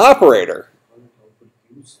it's an operator,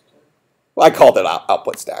 well, I called it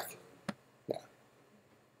output stack. Yeah.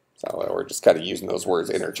 So we're just kind of using those words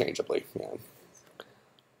interchangeably. Yeah.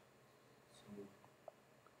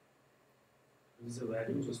 Is a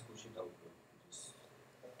value, just push it out.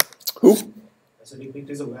 Who? I said if it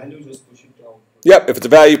is a value, just push it out. Yep, if it's a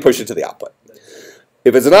value, push it to the output.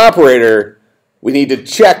 If it's an operator, we need to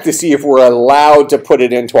check to see if we're allowed to put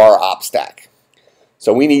it into our op stack.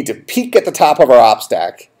 So we need to peek at the top of our op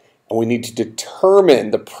stack, and we need to determine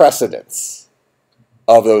the precedence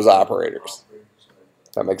of those operators.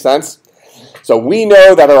 Does that make sense? So we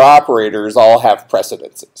know that our operators all have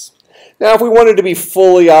precedences. Now, if we wanted to be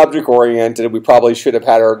fully object-oriented, we probably should have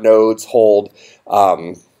had our nodes hold,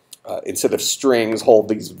 instead of strings, hold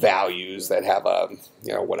these values that have a,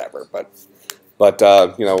 whatever. But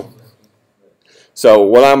so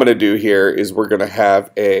what I'm going to do here is we're going to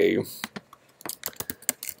have a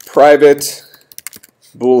private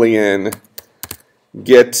Boolean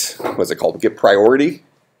get, what's it called? Get priority?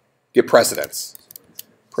 Get precedence.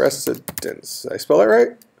 Precedence. Did I spell that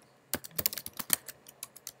right?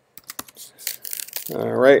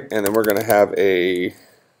 All right, and then we're going to have a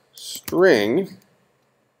string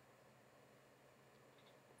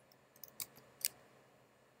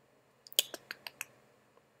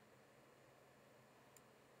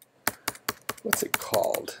what's it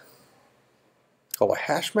called? It's called a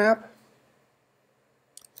hash map?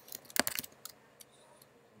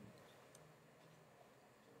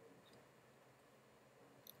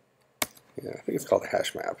 Yeah, I think it's called a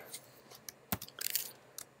hash map.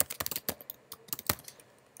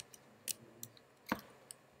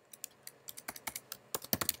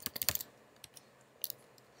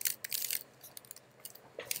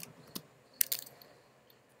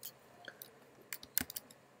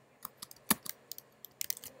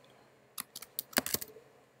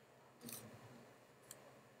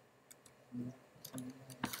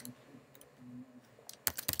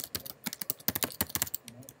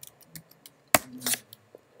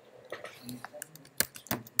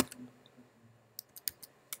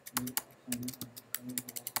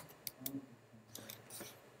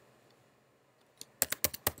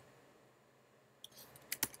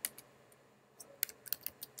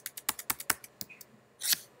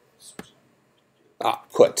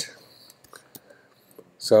 Put.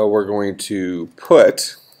 So we're going to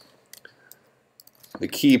put the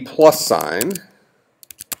key plus sign.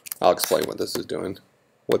 I'll explain what this is doing.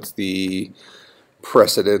 What's the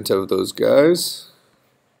precedent of those guys?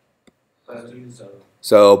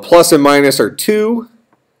 So plus and minus are 2.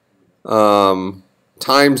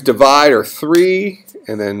 Times divide are 3.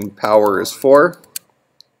 And then power is 4.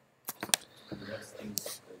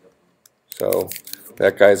 So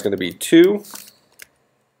that guy is going to be 2.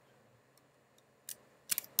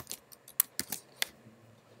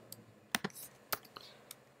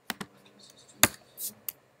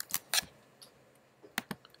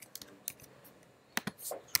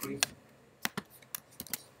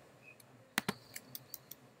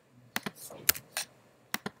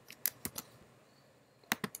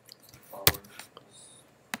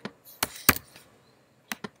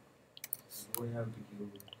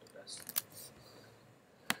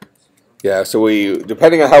 Yeah, so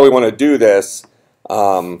depending on how we want to do this,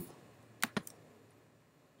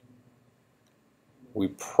 we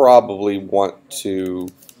probably want to,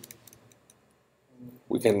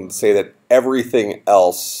 we can say that everything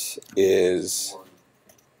else is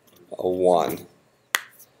a 1.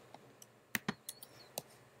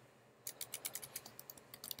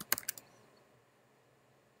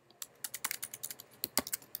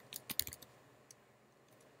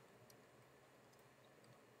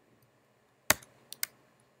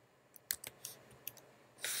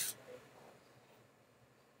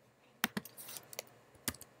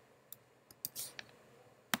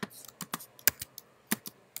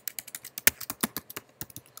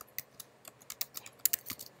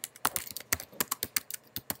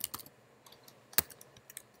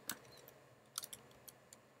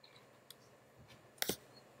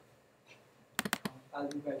 I'll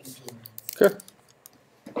be back in 2 minutes. Okay.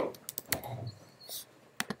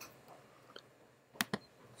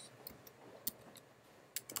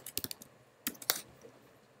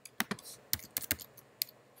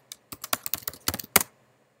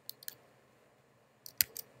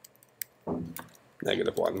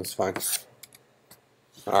 -1, that's fine.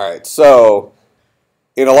 All right, so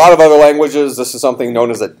in a lot of other languages, this is something known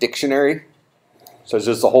as a dictionary. So it's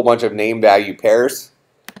just a whole bunch of name-value pairs.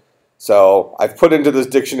 So I've put into this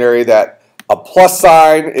dictionary that a plus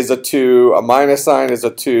sign is a 2, a minus sign is a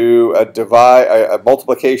 2, a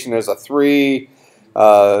multiplication is a 3,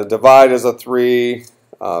 divide is a 3,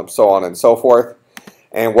 so on and so forth.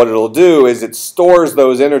 And what it'll do is it stores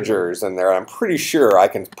those integers in there. I'm pretty sure I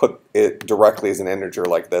can put it directly as an integer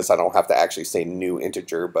like this. I don't have to actually say new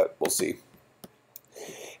integer, but we'll see.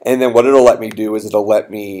 And then what it'll let me do is it'll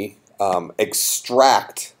let me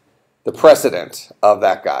extract the precedent of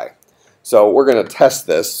that guy. So we're going to test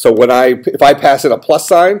this. So if I pass it a plus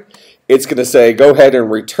sign, it's going to say go ahead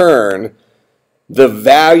and return the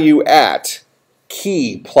value at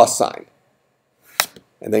key plus sign.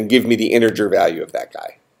 And then give me the integer value of that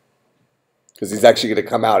guy. Because he's actually going to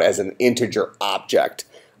come out as an integer object.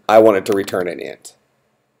 I want it to return an int.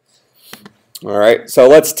 All right, so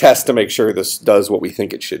let's test to make sure this does what we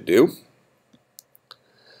think it should do.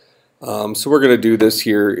 So we're going to do this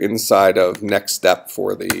here inside of next step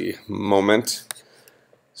for the moment.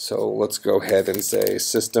 So let's go ahead and say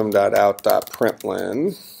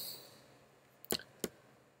system.out.println.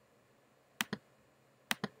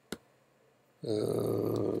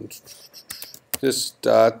 This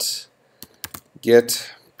dot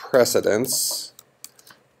get precedence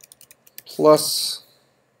plus,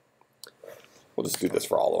 we'll just do this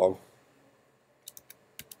for all of them,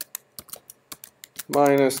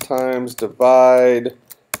 minus times divide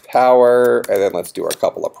power, and then let's do our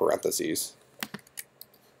couple of parentheses.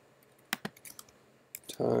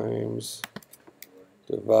 Times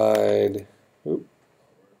divide,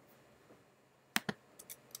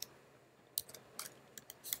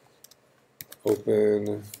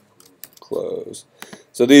 open, close.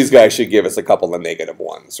 So these guys should give us a couple of negative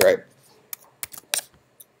ones, right?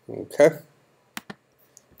 Okay.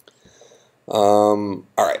 All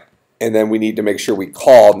right. And then we need to make sure we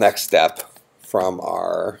call next step from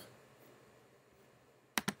our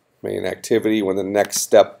main activity. When the next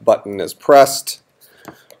step button is pressed,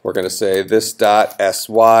 we're going to say this dot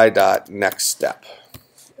sy dot next step.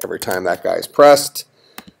 Every time that guy is pressed,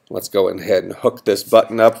 let's go ahead and hook this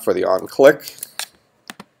button up for the on click.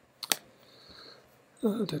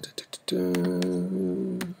 So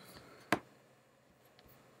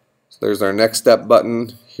there's our next step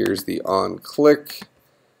button. Here's the on click.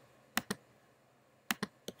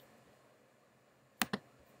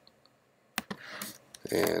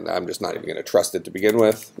 And I'm just not even going to trust it to begin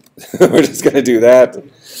with. We're just going to do that.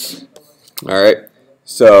 All right.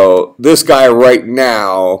 So this guy right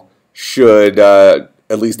now should at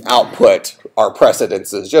least output our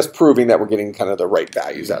precedences, just proving that we're getting kind of the right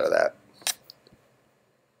values out of that.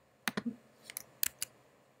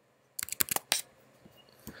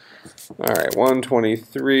 All right,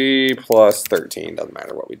 123 plus 13, doesn't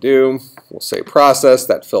matter what we do. We'll say process,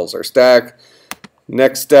 that fills our stack.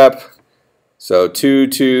 Next step, so 2,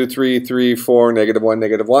 2, 3, 3, 4, negative 1,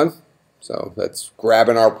 negative 1. So that's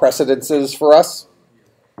grabbing our precedences for us.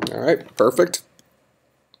 All right, perfect.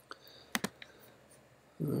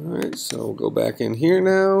 All right, so we'll go back in here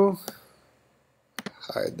now.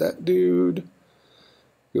 Hide that dude.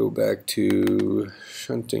 Go back to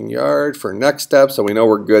shunting yard for next step, so we know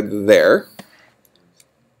we're good there.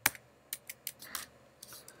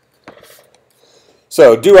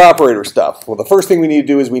 So do operator stuff. Well, the first thing we need to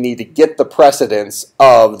do is we need to get the precedence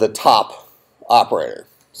of the top operator.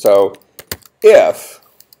 So if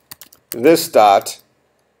this dot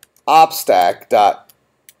opstack dot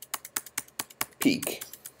peak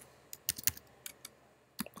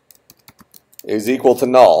is equal to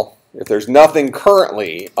null, if there's nothing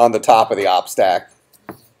currently on the top of the op stack,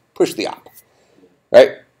 push the op,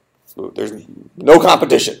 right? There's no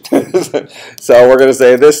competition. So we're going to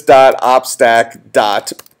say this dot op stack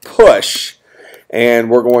dot push, and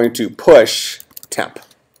we're going to push temp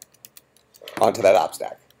onto that op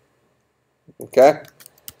stack. Okay?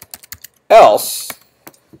 Else,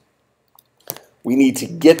 we need to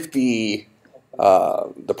get the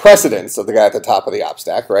precedence of the guy at the top of the op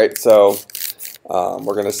stack, right? So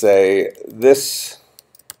we're going to say this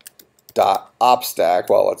dot opstack,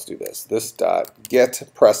 well, let's do this. This dot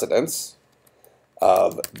get precedence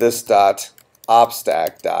of this dot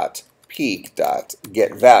opstack dot peak dot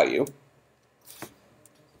get value.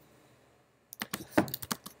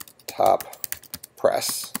 Top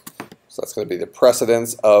press. So that's going to be the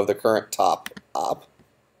precedence of the current top op.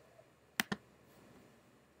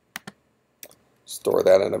 Store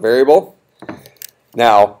that in a variable.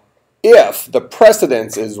 Now, if the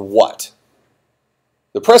precedence is what?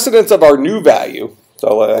 The precedence of our new value,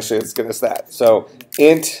 so actually let's get us that. So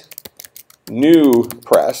int new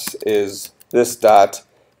press is this dot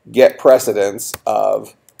get precedence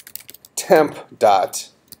of temp dot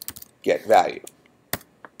get value.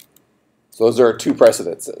 So those are our two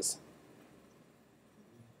precedences.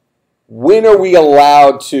 When are we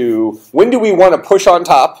allowed to, when do we want to push on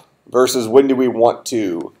top versus when do we want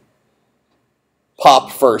to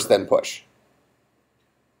pop first, then push?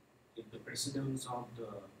 If the precedence of the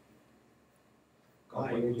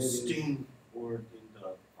string or in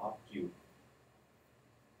the op queue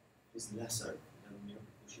is lesser, then we have to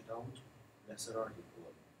push it out, lesser or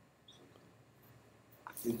equal.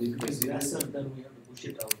 So if it is lesser, then we have to push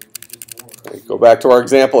it out. If it is more, Go back to our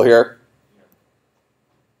example here. yeah.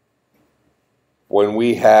 When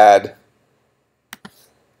we had,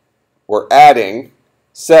 we're adding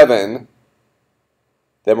 7,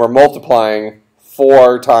 then we're multiplying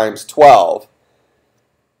 4 times 12.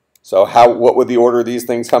 So what would the order of these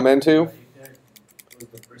things come into?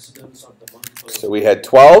 So we had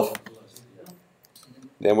 12,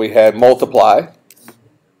 then we had multiply,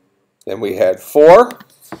 then we had 4,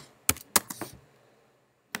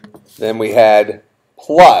 then we had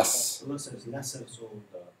plus. Plus is lesser, so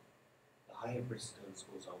the higher precedence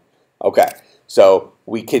goes out. Okay, so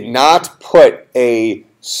we could not put a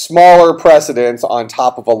smaller precedence on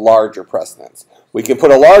top of a larger precedence. We can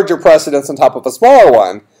put a larger precedence on top of a smaller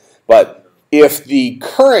one, but if the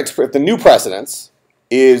new precedence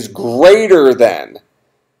is greater than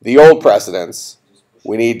the old precedence,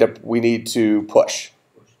 we need to push,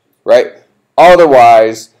 right?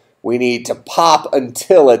 Otherwise, we need to pop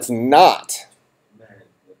until it's not,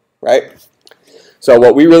 right? So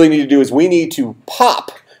what we really need to do is we need to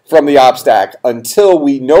pop from the op stack until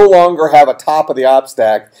we no longer have a top of the op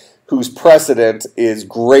stack whose precedent is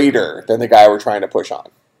greater than the guy we're trying to push on,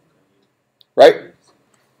 right?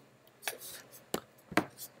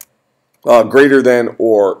 Greater than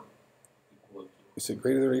or, is it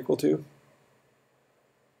greater than or equal to?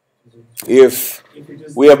 If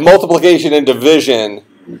we have multiplication and division,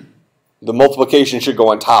 the multiplication should go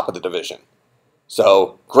on top of the division.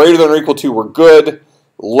 So greater than or equal to, we're good.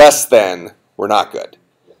 Less than, we're not good.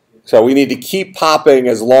 So we need to keep popping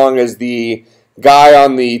as long as the guy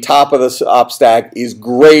on the top of the op stack is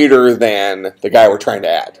greater than the guy we're trying to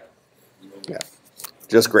add. Yeah,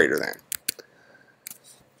 just greater than.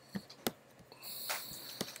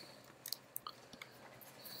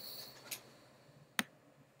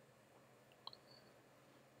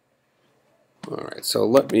 All right, so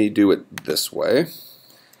let me do it this way.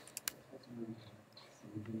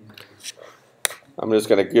 I'm just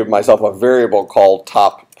going to give myself a variable called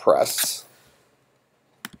top press.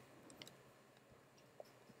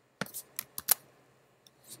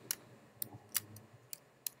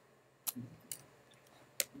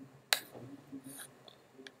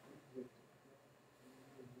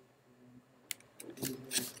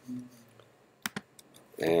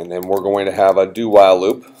 And then we're going to have a do while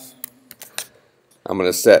loop. I'm going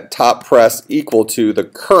to set top press equal to the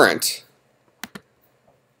current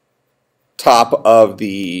top of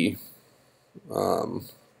the op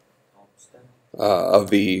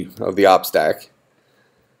stack.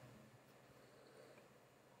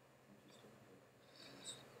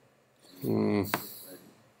 You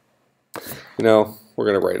know, we're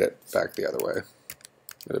going to write it back the other way.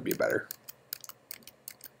 It'll be better.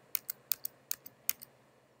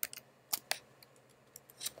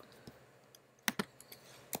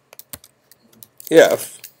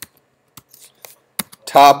 If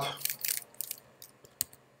top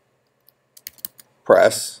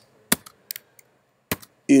press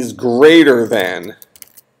is greater than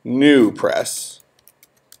new press,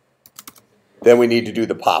 then we need to do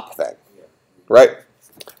the pop thing, right?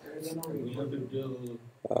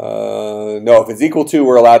 No, if it's equal to,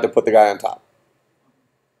 we're allowed to put the guy on top.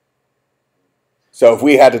 So if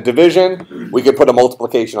we had a division, we could put a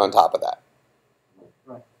multiplication on top of that,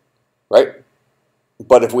 right?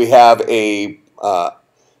 But if we have a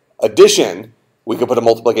addition, we could put a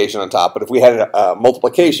multiplication on top. But if we had a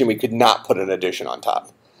multiplication, we could not put an addition on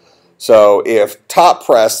top. So if top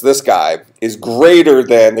press, this guy, is greater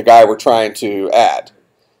than the guy we're trying to add,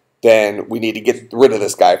 then we need to get rid of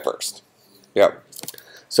this guy first. Yep.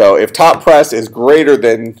 So if top press is greater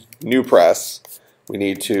than new press, we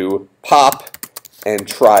need to pop and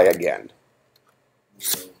try again.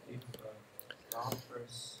 If top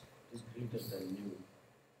press is greater than new,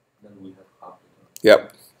 then we have pop.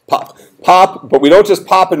 Yep. Pop, but we don't just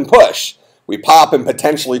pop and push. We pop and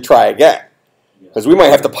potentially try again. Because we might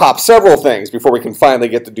have to pop several things before we can finally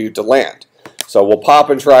get the dude to land. So we'll pop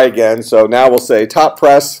and try again. So now we'll say top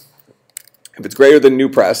press. If it's greater than new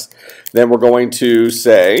press, then we're going to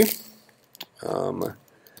say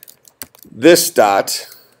this dot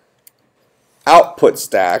output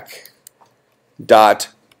stack dot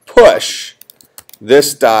push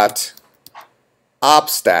this dot op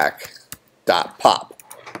stack dot pop.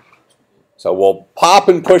 So we'll pop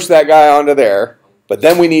and push that guy onto there, but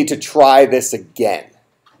then we need to try this again,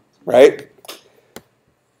 right?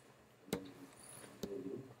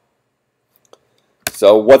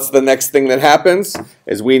 So what's the next thing that happens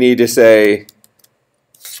is we need to say,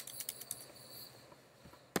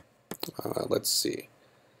 let's see.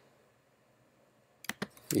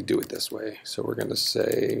 You do it this way. So we're going to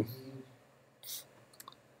say,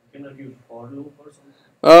 You cannot use for loop or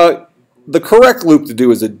something? the correct loop to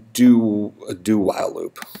do is a do while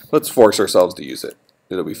loop. Let's force ourselves to use it.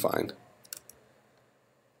 It'll be fine.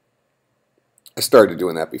 I started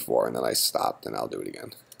doing that before and then I stopped, and I'll do it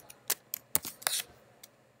again.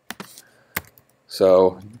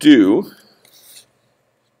 So do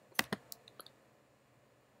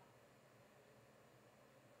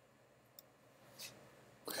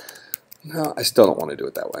no, I still don't want to do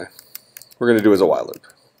it that way. We're going to do it as a while loop.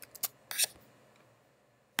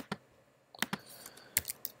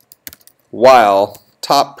 While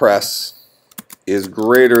top press is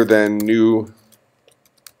greater than new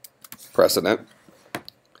precedent,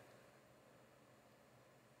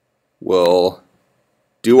 we'll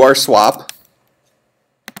do our swap.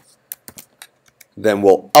 Then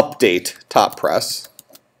we'll update top press.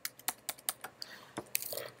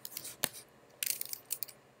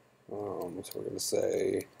 So we're going to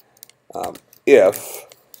say if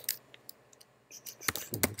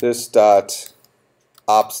this dot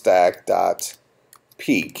opstack dot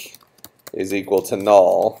peak is equal to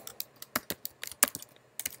null,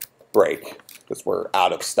 break, because we're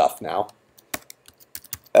out of stuff now,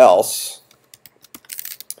 else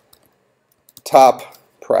top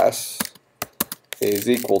press is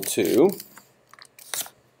equal to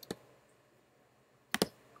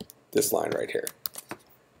this line right here.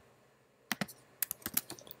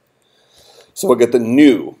 So we'll get the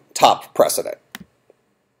new top precedent.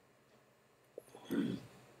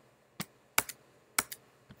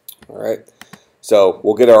 All right. So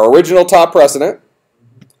we'll get our original top precedent,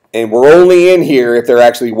 and we're only in here if there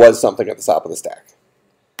actually was something at the top of the stack.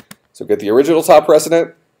 So get the original top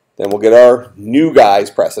precedent, then we'll get our new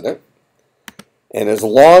guy's precedent. And as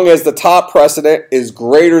long as the top precedent is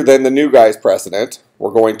greater than the new guy's precedent,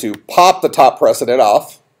 we're going to pop the top precedent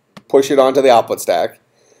off, push it onto the output stack,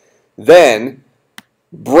 then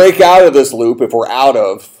break out of this loop if we're out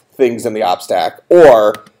of things in the op stack,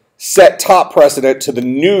 or set top precedent to the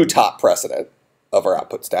new top precedent of our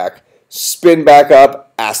output stack, spin back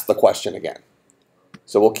up, ask the question again.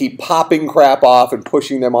 So we'll keep popping crap off and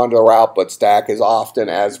pushing them onto our output stack as often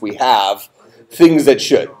as we have things that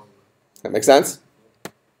should. That make sense?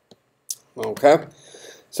 Okay.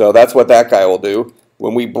 So that's what that guy will do.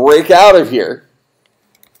 When we break out of here,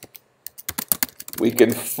 we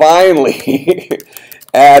can finally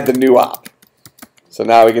add the new op. So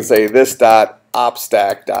now we can say this dot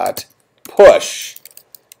opstack dot push.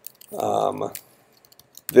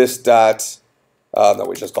 This dot, no,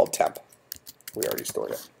 we just called temp. We already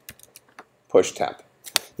stored it. Push temp.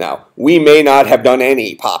 Now, we may not have done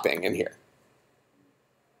any popping in here.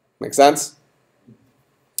 Make sense?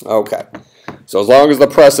 Okay. So as long as the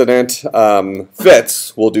precedent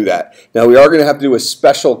fits, we'll do that. Now, we are going to have to do a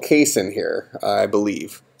special case in here, I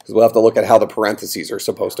believe, because we'll have to look at how the parentheses are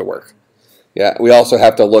supposed to work. Yeah, we also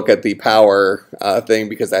have to look at the power thing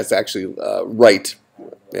because that's actually right.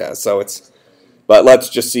 Yeah, so it's, but let's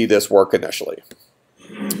just see this work initially.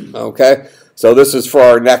 Okay, so this is for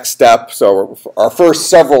our next step. So our first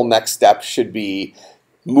several next steps should be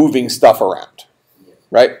moving stuff around,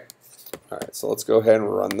 right? All right, so let's go ahead and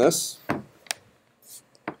run this.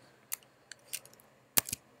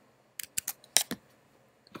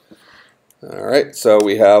 All right, so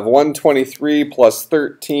we have 123 plus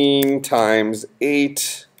 13 times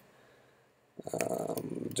 8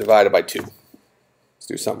 divided by 2. Let's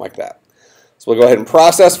do something like that. So we'll go ahead and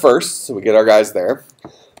process first, so we get our guys there.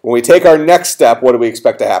 When we take our next step, what do we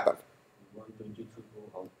expect to happen?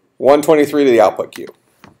 123 to the output queue.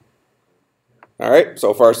 All right,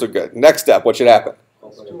 so far so good. Next step, what should happen?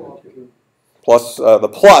 Plus the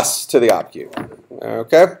plus to the op queue.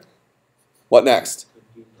 Okay, what next?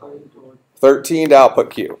 13 to output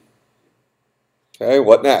queue. Okay,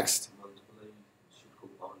 what next?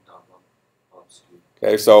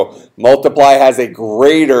 Okay, so multiply has a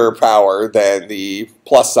greater power than the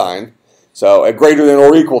plus sign. So a greater than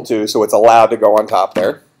or equal to, so it's allowed to go on top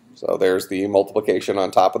there. So there's the multiplication on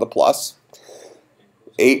top of the plus.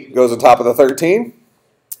 8 goes on top of the 13.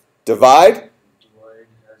 Divide. Divide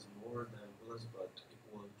has more than plus but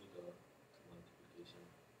equal to the multiplication.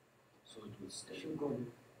 So it will stay.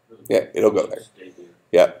 Yeah, it'll go there.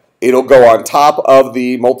 Yeah, it'll go on top of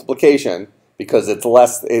the multiplication because it's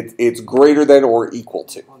less. It's greater than or equal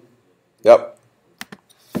to. Yep.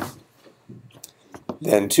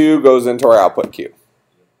 Then 2 goes into our output queue.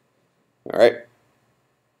 All right,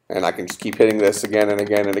 and I can just keep hitting this again and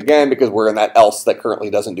again and again because we're in that else that currently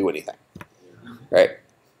doesn't do anything. Right.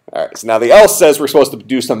 All right. So now the else says we're supposed to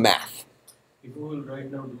do some math. If we will right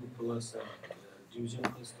now do plus division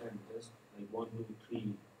test and test like 1, 2,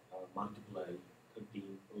 3. Multiply 13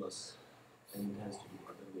 plus, and it has to be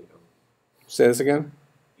other way around. Say this again.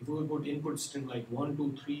 If we put input string like 1,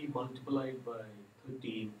 2, 3 multiplied by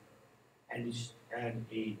 13 and add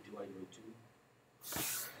 8 divided by 2.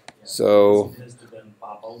 Yeah, so it has to then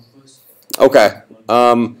pop out first. Okay.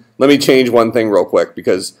 Let me change one thing real quick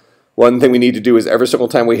because one thing we need to do is every single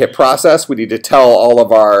time we hit process, we need to tell all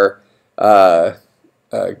of our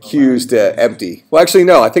queues to empty. Well, actually,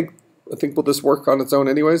 no. I think will this work on its own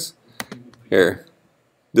anyways? Here,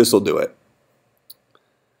 this will do it.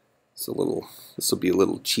 It's a little. This will be a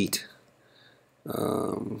little cheat.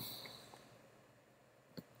 New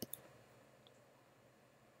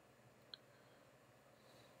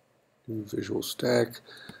visual stack.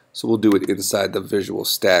 So we'll do it inside the visual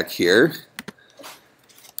stack here.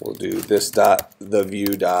 We'll do this dot the view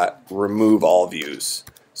dot remove all views.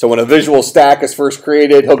 So when a visual stack is first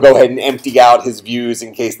created, he'll go ahead and empty out his views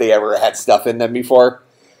in case they ever had stuff in them before.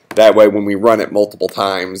 That way, when we run it multiple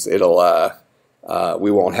times, it'll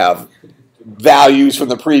we won't have values from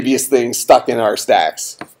the previous thing stuck in our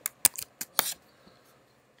stacks.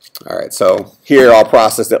 All right, so here I'll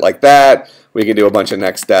process it like that. We can do a bunch of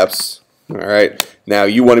next steps. All right, now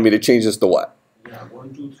you wanted me to change this to what? Yeah,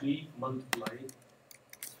 1, 2, 3, multiply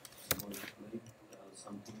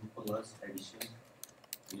something plus addition.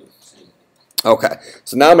 Yeah, same thing. Okay,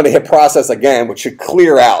 so now I'm going to hit process again, which should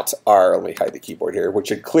clear out our, let me hide the keyboard here, which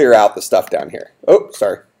should clear out the stuff down here. Oh,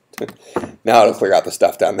 sorry. Now it'll clear out the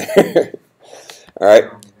stuff down there. All right,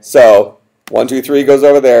 so 1, 2, 3 goes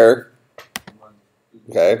over there.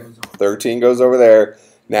 Okay, 13 goes over there.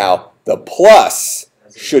 Now, the plus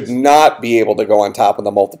should not be able to go on top of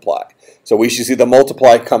the multiply. So we should see the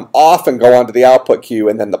multiply come off and go onto the output queue,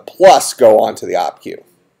 and then the plus go onto the op queue.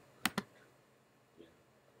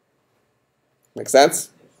 Make sense?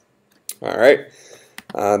 All right.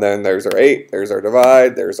 Then there's our 8, there's our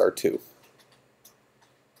divide, there's our 2.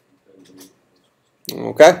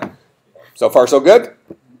 Okay. So far so good?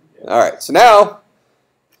 All right. So now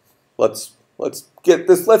let's get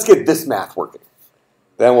this math working.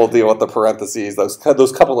 Then we'll deal with the parentheses, those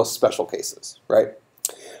couple of special cases, right?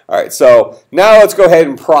 All right. So now let's go ahead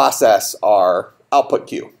and process our output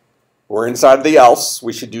queue. We're inside of the else.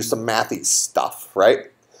 We should do some mathy stuff,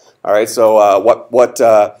 right? All right, so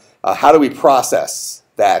how do we process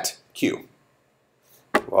that queue?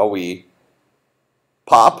 Well, we'll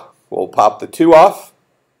pop the 2 off,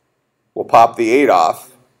 we'll pop the 8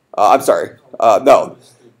 off. I'm sorry, no.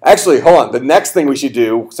 Actually, hold on. The next thing we should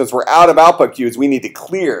do, since we're out of output queues, we need to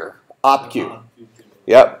clear op queue.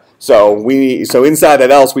 Yep. So inside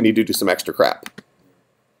that else, we need to do some extra crap.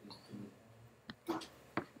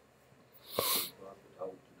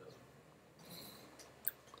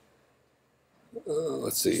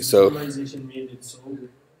 Let's see. So Visualization made it so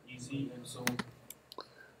easy and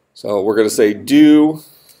so we're going to say do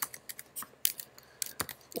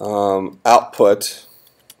output.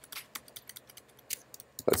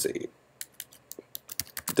 Let's see.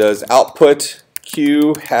 Does output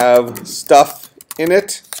queue have stuff in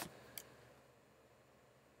it?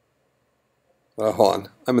 Hold on.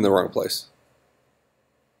 I'm in the wrong place.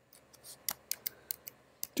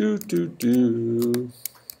 Do.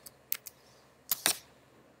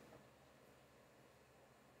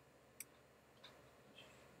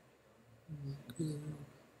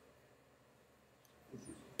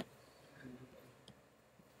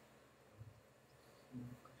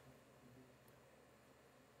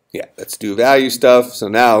 Yeah, let's do value stuff. So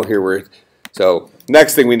now here so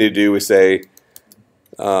next thing we need to do is say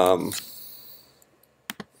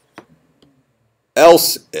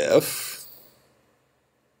else if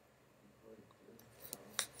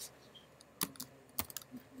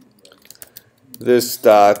this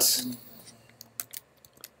dot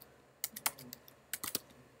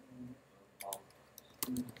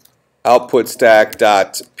output stack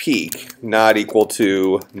dot peak not equal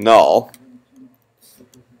to null.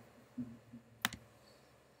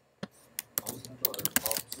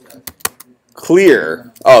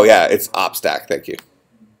 Clear. Oh yeah, it's op stack. Thank you.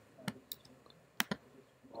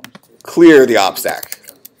 Clear the op stack.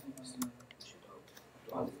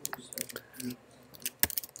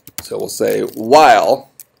 So we'll say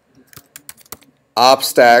while op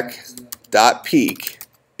stack dot peak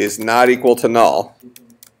is not equal to null,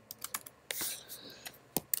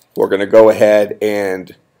 we're going to go ahead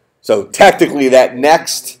and so technically that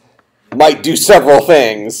next might do several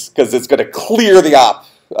things because it's going to clear the op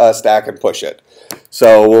stack and push it.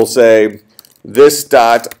 So we'll say this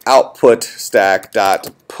dot output stack dot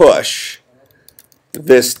push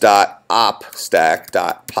this dot op stack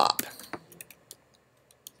dot pop.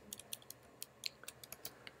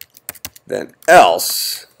 Then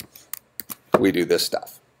else we do this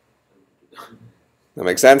stuff. That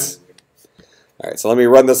make sense? All right, so let me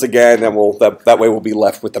run this again, and that way we'll be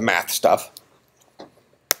left with the math stuff.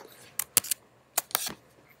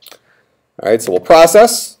 All right, so we'll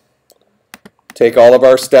process, take all of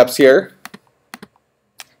our steps here.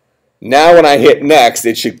 Now when I hit next,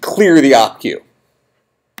 it should clear the op queue.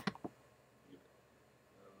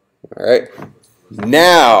 All right,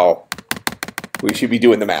 now we should be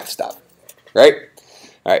doing the math stuff, right?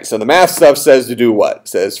 All right, so the math stuff says to do what? It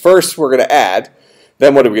says first we're going to add,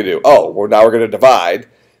 then what are we going to do? Oh, now we're going to divide.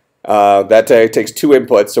 That takes 2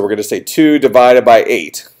 inputs, so we're going to say 2 divided by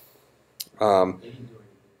 8.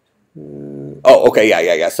 Oh, okay,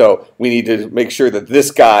 yeah. So we need to make sure that this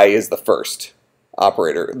guy is the first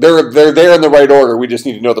operator. They're there in the right order. We just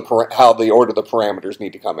need to know how the order the parameters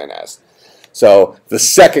need to come in as. So the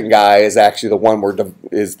second guy is actually the one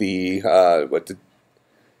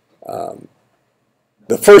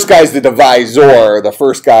The first guy is the divisor. The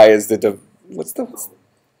first guy is the what's the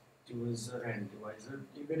Divisor and divisor.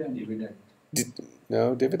 Dividend.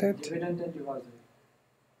 no dividend? Dividend and divisor.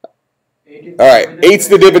 All right, 8's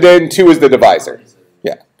the dividend, 2 is the divisor.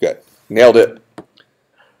 Yeah, good. Nailed it.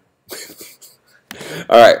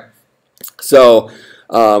 All right. So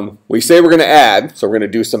we say we're going to add, so we're going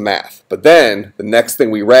to do some math. But then the next thing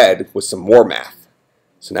we read was some more math.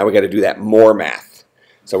 So now we got to do that more math.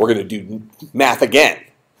 So we're going to do math again.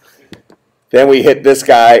 Then we hit this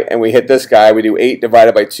guy and we hit this guy. We do 8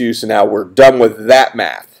 divided by 2. So now we're done with that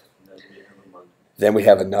math. Then we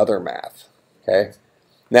have another math. Okay.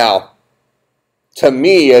 Now, to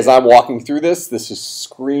me, as I'm walking through this is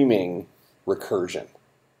screaming recursion.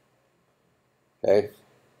 Okay?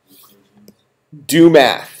 Do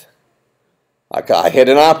math. I hit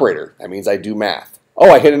an operator. That means I do math.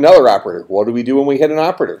 Oh, I hit another operator. What do we do when we hit an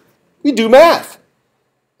operator? We do math.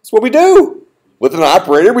 That's what we do. With an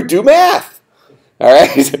operator, we do math. All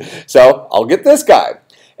right? So I'll get this guy.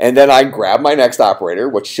 And then I grab my next operator,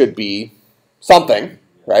 which should be something,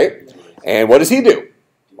 right? And what does he do?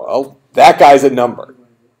 Well, that guy's a number.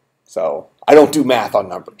 So I don't do math on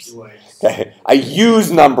numbers. Okay? I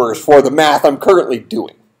use numbers for the math I'm currently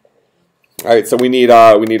doing. All right, so we need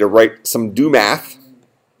to write some do math.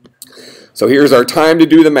 So here's our time to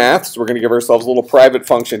do the math. So we're going to give ourselves a little private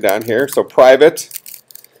function down here. So private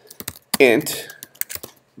int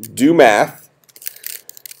do math.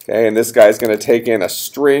 Okay, and this guy's going to take in a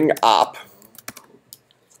string op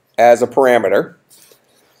as a parameter.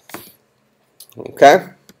 Okay.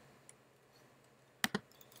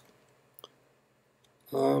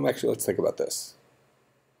 Actually, let's think about this.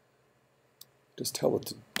 Just tell it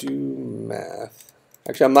to do math.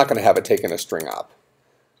 Actually, I'm not going to have it take in a string op.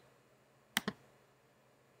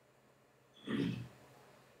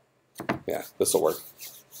 Yeah, this will work.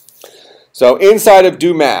 So inside of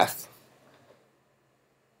do math,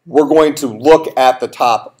 we're going to look at the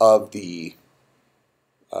top of the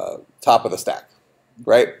stack,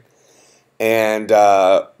 right? And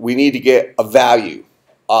we need to get a value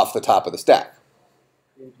off the top of the stack.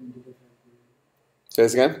 Say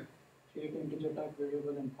this again? Create an integer type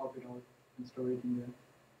variable and pop it out and store it in there.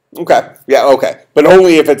 Okay, yeah, okay. But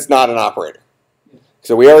only if it's not an operator. Yes.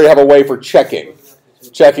 So we already have a way for checking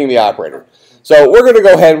the operator. So we're going to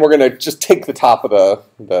go ahead and we're going to just take the top of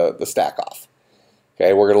the stack off.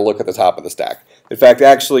 Okay, we're going to look at the top of the stack. In fact,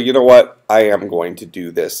 actually, you know what? I am going to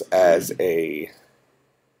do this as a...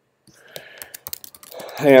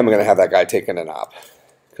 I am going to have that guy taking an op.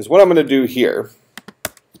 Because what I'm going to do here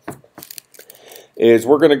is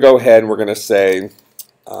we're going to go ahead and we're going to say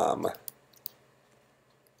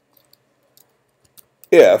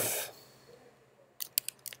if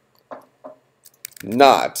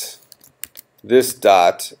not this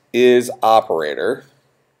dot is operator,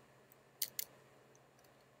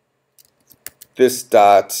 this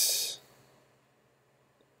dot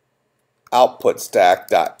output stack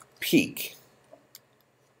dot peak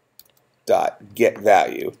dot get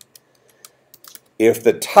value. If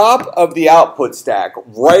the top of the output stack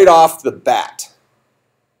right off the bat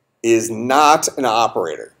is not an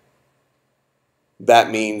operator,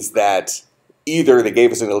 that means that either they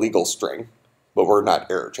gave us an illegal string, but we're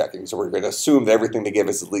not error checking, so we're going to assume that everything they gave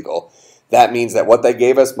us is legal. That means that what they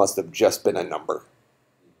gave us must have just been a number,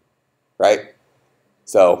 right?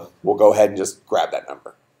 So we'll go ahead and just grab that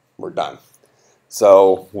number. We're done.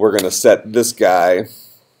 So we're going to set this guy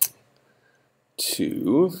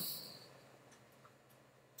to...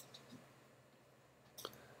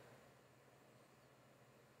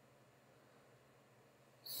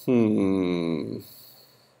 We're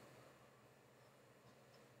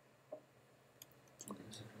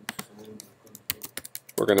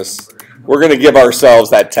gonna give ourselves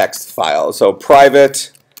that text file. So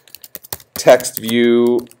private text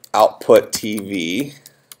view output TV.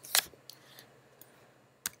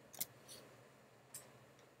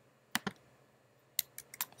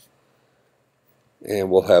 And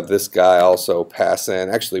we'll have this guy also pass in.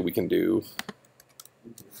 Actually, we can do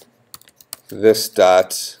this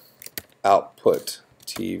dot output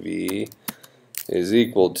TV is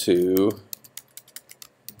equal to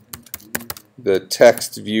the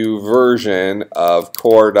text view version of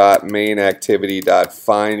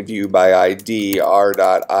core.mainActivity.findViewById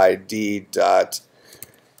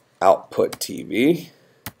r.id.output TV.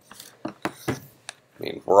 I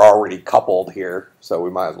mean, we're already coupled here, so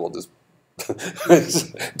we might as well just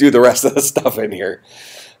do the rest of the stuff in here.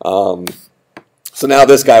 So now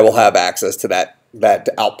this guy will have access to that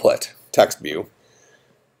output text view.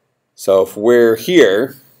 So if we're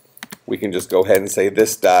here, we can just go ahead and say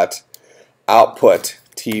this dot output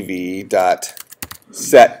TV dot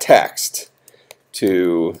set text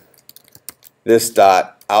to this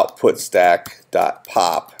dot output stack dot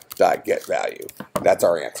pop dot get value. That's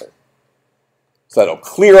our answer. So it'll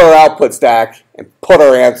clear our output stack and put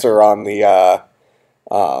our answer on the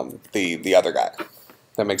other guy.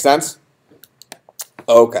 That make sense?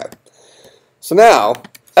 Okay. So now,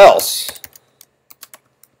 else,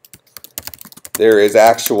 there is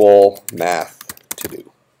actual math to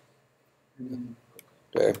do.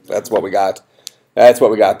 Okay, that's what we got. That's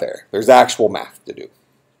what we got there. There's actual math to do.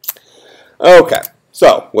 Okay,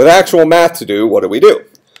 so with actual math to do, what do?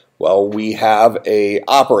 Well, we have a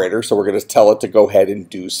operator, so we're going to tell it to go ahead and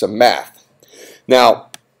do some math. Now,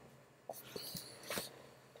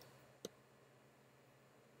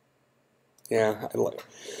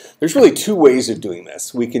 there's really two ways of doing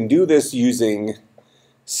this. We can do this using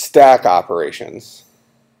stack operations,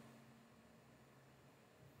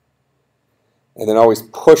 and then always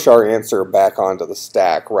push our answer back onto the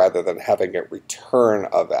stack rather than having it return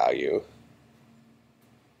a value.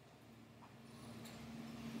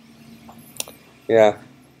 Yeah,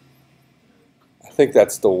 I think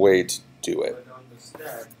that's the way to do it.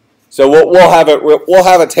 So we'll have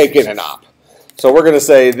it taken an op. So we're going to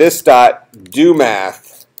say this dot do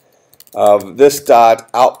math of this dot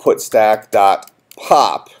output stack dot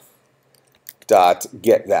pop dot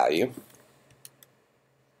get value.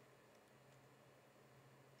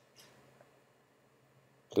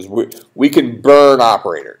 Because we can burn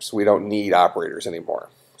operators. We don't need operators anymore.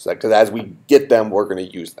 So because as we get them, we're going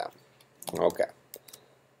to use them. Okay.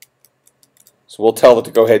 So we'll tell it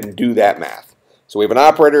to go ahead and do that math. So we have an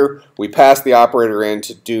operator. We pass the operator in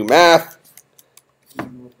to do math.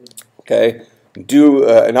 Okay.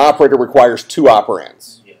 An operator requires two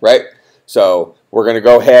operands, right? So we're going to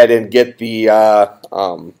go ahead and get the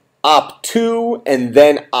op2 and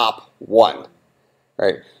then op1.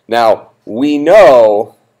 Right. Now we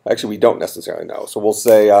know. Actually, we don't necessarily know. So we'll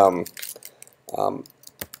say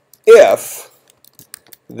if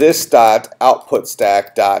this dot output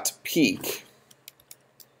stack dot peak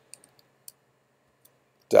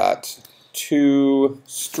dot to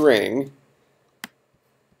string,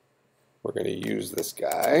 we're going to use this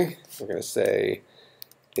guy. We're going to say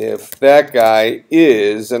if that guy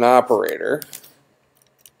is an operator.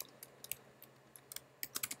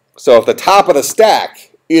 So if the top of the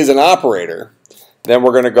stack is an operator, then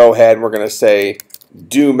we're going to go ahead and we're going to say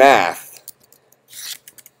do math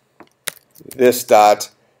this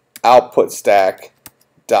dot output stack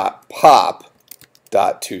dot pop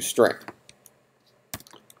dot to string.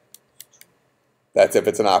 That's if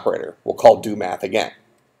it's an operator. We'll call do math again.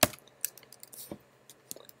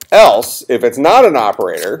 Else, if it's not an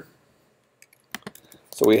operator,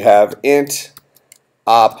 so we have int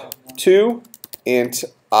op2, int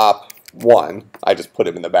op1. I just put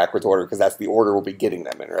them in the backwards order because that's the order we'll be getting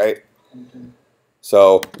them in, right?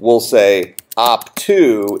 So we'll say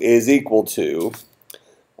op2 is equal to,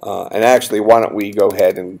 and actually, why don't we go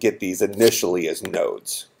ahead and get these initially as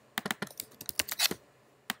nodes?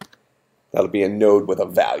 That'll be a node with a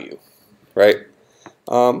value, right?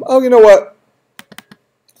 Oh, you know what?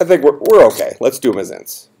 I think we're okay. Let's do them as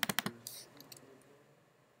ints.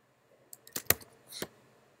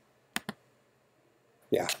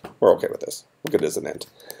 Yeah, we're okay with this. We'll get it as an int.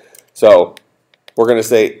 So we're going to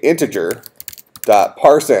say integer dot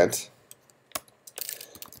parseInt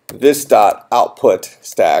this dot output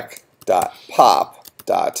stack dot pop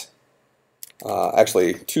dot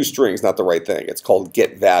actually two strings, not the right thing. It's called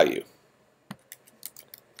get value.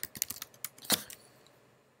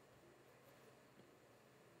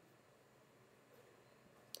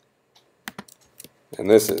 And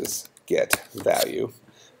this is get value.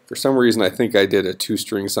 For some reason, I think I did a two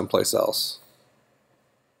string someplace else.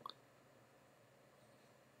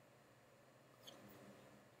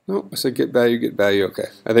 No, I said get value, okay.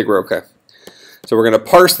 I think we're okay. So we're going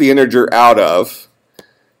to parse the integer out of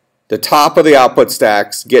the top of the output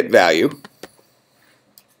stack's get value.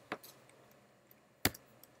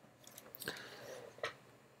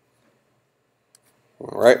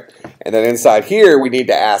 All right. And then inside here, we need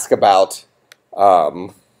to ask about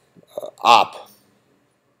op,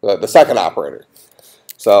 the second operator.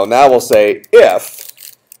 So now we'll say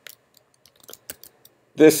if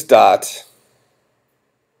this dot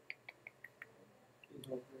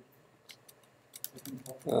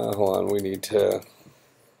hold on, we need to,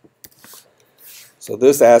 so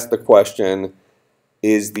this asks the question,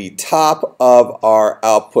 is the top of our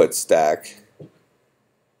output stack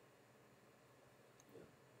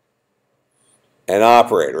an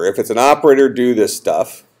operator? If it's an operator, do this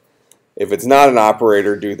stuff. If it's not an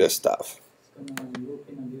operator, do this stuff.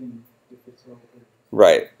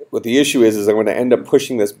 Right. what the issue is I'm going to end up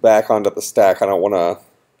pushing this back onto the stack. I don't want to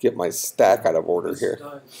get my stack out of order here.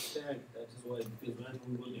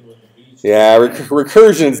 Yeah,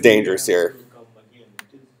 recursion's dangerous here.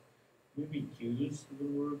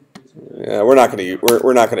 Yeah, we're not going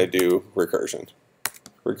to do recursion.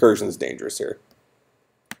 Recursion's dangerous here.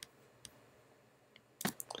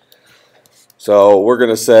 So we're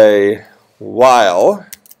going to say while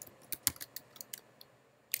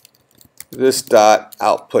this dot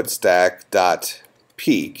output stack dot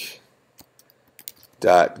peak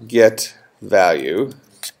dot get value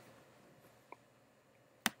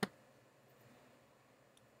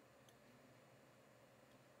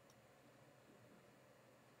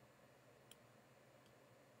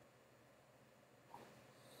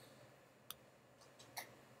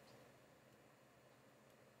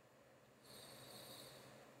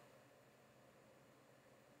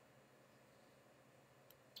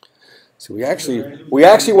So we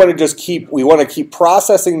actually want to just keep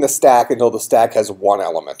processing the stack until the stack has one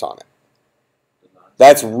element on it.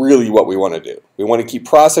 That's really what we want to do. We want to keep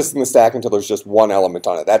processing the stack until there's just one element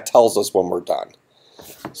on it. That tells us when we're done.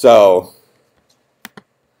 So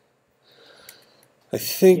I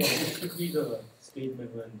think it should be the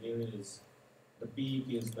statement when there is the peak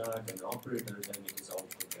is not an operator, then it is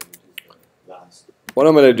output, and it is the last. what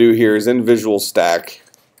I'm going to do here is in visual stack,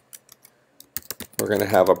 we're going to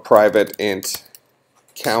have a private int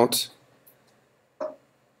count.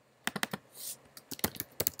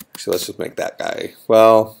 Actually, let's just make that guy.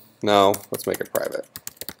 Well, no, let's make it private.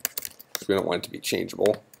 We don't want it to be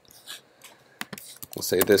changeable. We'll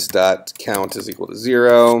say this dot count is equal to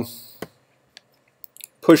 0.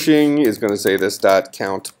 Pushing is going to say this dot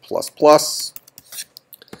count plus plus.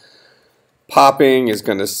 Popping is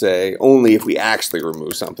going to say only if we actually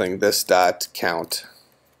remove something, this dot count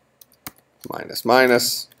minus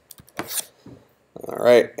minus. All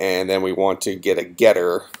right, and then we want to get a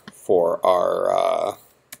getter for our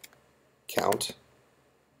count.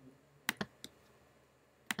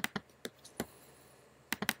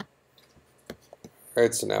 All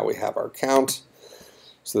right, so now we have our count.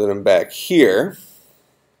 So then I'm back here.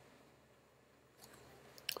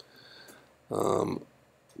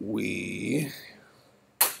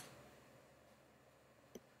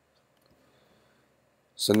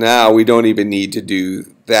 So now we don't even need to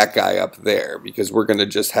do that guy up there because we're going to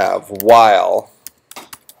just have while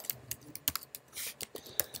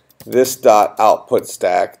this dot output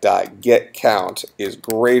stack dot get count is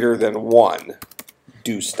greater than 1,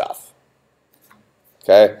 do stuff.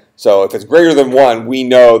 Okay, so if it's greater than 1, we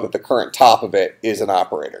know that the current top of it is an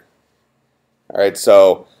operator. All right,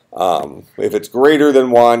 so if it's greater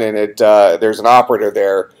than 1 and there's an operator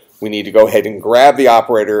there, we need to go ahead and grab the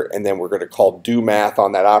operator, and then we're going to call do math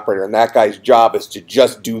on that operator. And that guy's job is to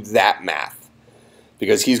just do that math.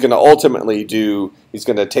 Because he's going to ultimately he's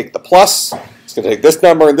going to take the plus, he's going to take this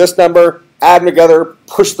number and this number, add them together,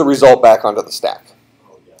 push the result back onto the stack.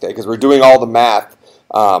 Okay, because we're doing all the math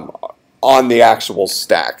on the actual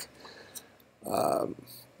stack. But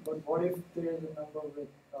what if there is a number with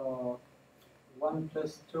 1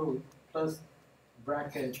 plus 2 plus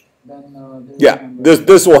bracket? Then yeah,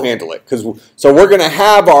 this will handle it. So we're going to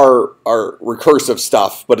have our recursive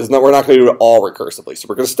stuff, but we're not going to do it all recursively. So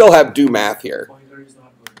we're going to still have do math here. Pointer is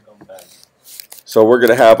not going to come back. So we're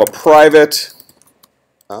going to have a private,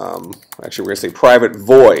 actually we're going to say private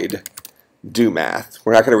void do math.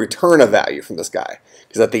 We're not going to return a value from this guy.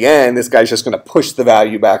 Because at the end, this guy's just going to push the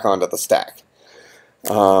value back onto the stack.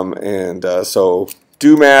 So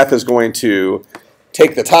do math is going to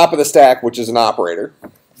take the top of the stack, which is an operator.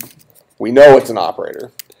 We know it's an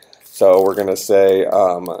operator. So we're going to say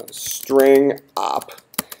string op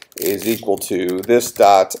is equal to this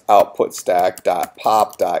dot output stack dot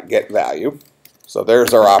pop dot get value. So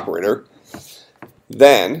there's our operator.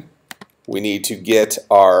 Then we need to get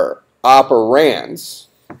our operands.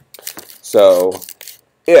 So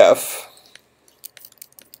if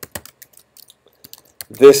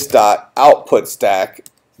this dot output stack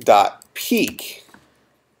dot peak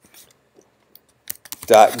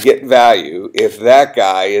dot get value, if that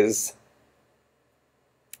guy is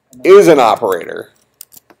an operator,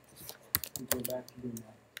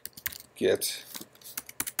 get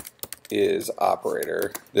is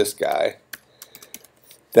operator, this guy,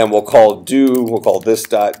 then we'll call this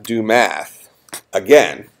dot do math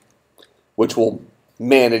again, which will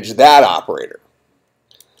manage that operator.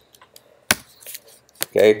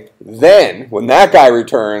 Okay, then when that guy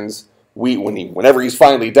returns, whenever he's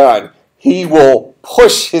finally done, he will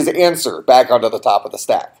push his answer back onto the top of the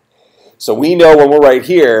stack. So we know when we're right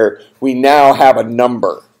here, we now have a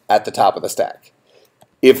number at the top of the stack.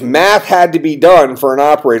 If math had to be done for an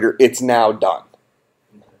operator, it's now done.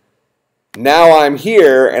 Now I'm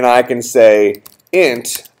here and I can say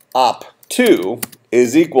int op2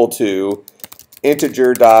 is equal to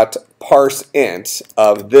integer dot parse int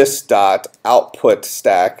of this dot output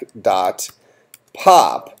stack dot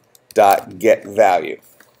pop dot get value.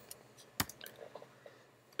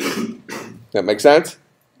 That make sense?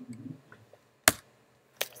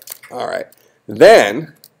 All right.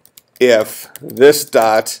 Then if this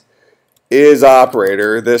dot is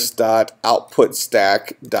operator, this dot output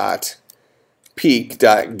stack dot peak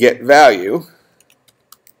dot get value,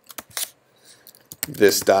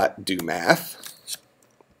 this dot do math.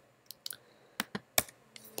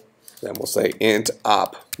 Then we'll say int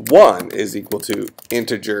op1 is equal to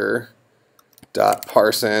integer dot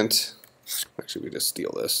parse int. Actually, we just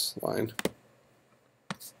steal this line.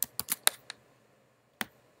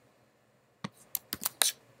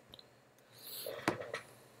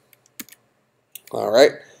 All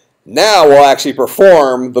right. Now we'll actually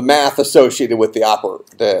perform the math associated with the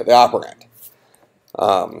operand.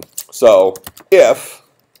 So if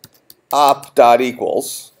op dot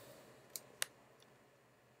equals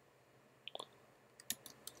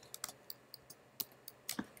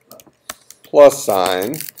plus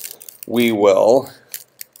sign, we will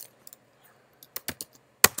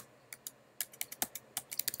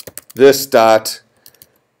this dot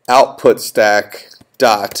output stack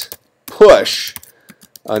dot push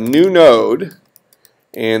a new node,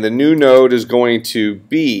 and the new node is going to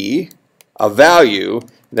be a value,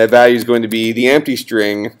 and that value is going to be the empty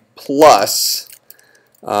string plus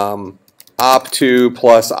op2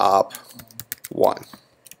 plus op1,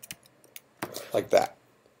 like that.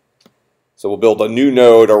 So we'll build a new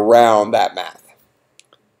node around that math.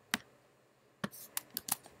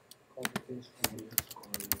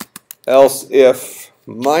 Else if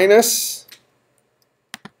minus,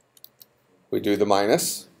 we do the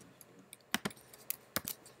minus.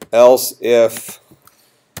 Else if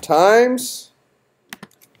times,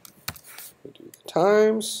 we do the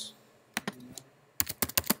times.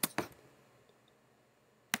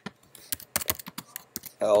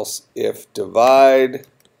 Else if divide,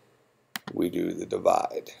 we do the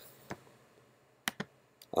divide.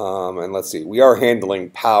 And let's see, we are handling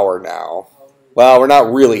power now. Well, we're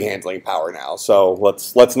not really handling power now, so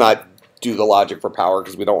let's not do the logic for power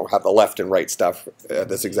because we don't have the left and right stuff at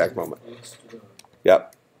this exact moment.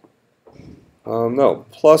 Yep. No,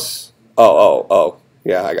 plus, oh,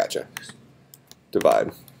 yeah, I gotcha.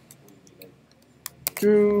 Divide.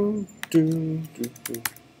 There we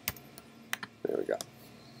go.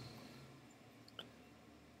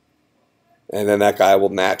 And then that guy will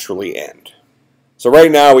naturally end. So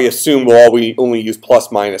right now we assume we only use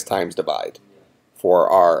plus, minus, times, divide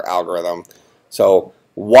for our algorithm. So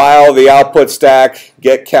while the output stack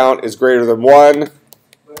get count is greater than 1.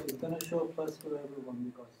 But it's going to show plus to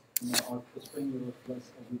everyone because in the output string you have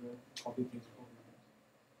plus everywhere, copy paste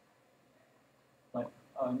formula. But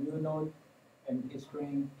a new node, empty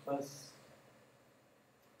string plus.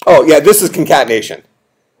 Oh yeah, this is concatenation.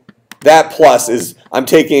 That plus is, I'm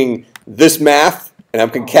taking this math and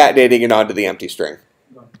I'm concatenating it onto the empty string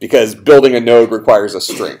because building a node requires a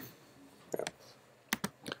string.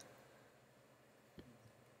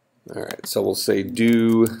 All right, so we'll say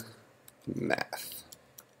do math.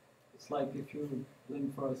 It's like if you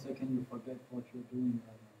blink for a second, you forget what you're doing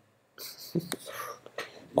right now.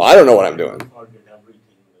 Well, I don't know what I'm doing.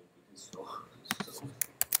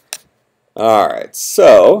 All right,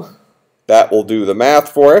 so that will do the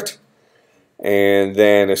math for it. And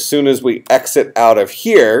then as soon as we exit out of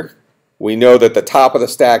here, we know that the top of the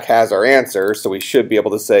stack has our answer, so we should be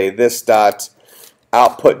able to say this dot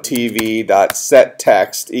output TV dot set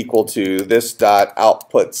text equal to this dot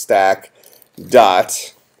output stack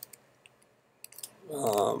dot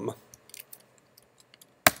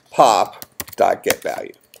pop dot get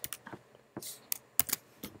value.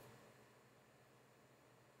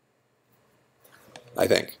 I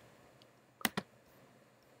think.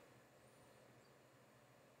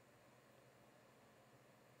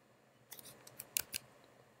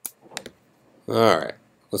 All right.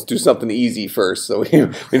 Let's do something easy first. So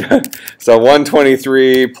so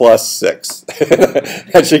 123 plus 6.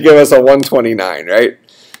 That should give us a 129, right?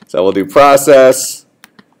 So we'll do process.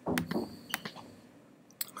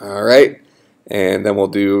 All right. And then we'll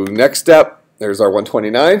do next step. There's our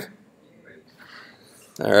 129.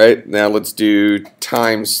 All right. Now let's do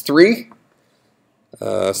times 3.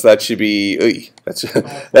 So that should be,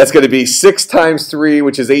 that's going to be 6 times 3,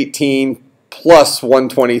 which is 18, plus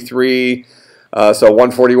 123. So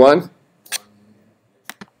 141.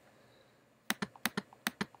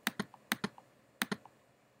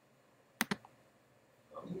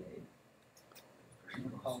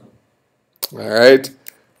 All right.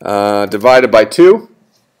 Divided by 2.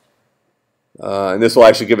 And this will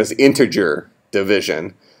actually give us integer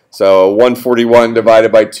division. So 141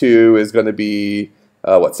 divided by 2 is going to be,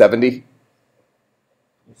 what, 70?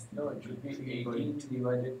 No, it should be 18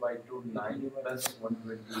 divided by 2, 9 plus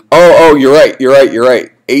 120. Oh, you're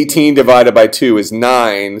right. 18 divided by 2 is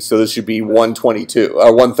 9, so this should be 122,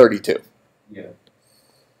 132. Yeah.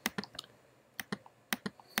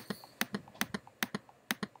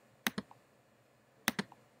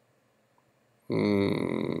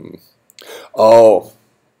 Oh,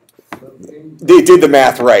 they did the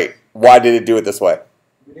math right. Why did it do it this way?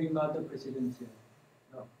 We didn't got the precedence here.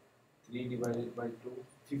 No. 3 divided by 2,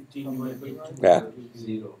 15 divided by 2. Yeah.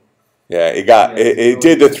 0. Yeah, it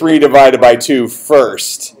did the 3 divided by 2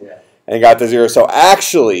 first, Yeah. and it got the 0. So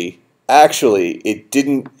actually, it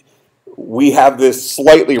didn't. We have this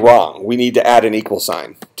slightly wrong. We need to add an equal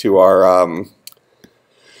sign to our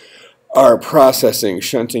processing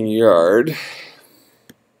shunting yard.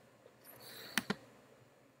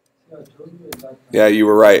 Yeah, you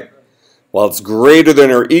were right. While it's greater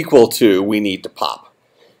than or equal to, we need to pop,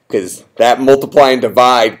 because that multiply and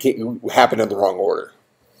divide happened in the wrong order.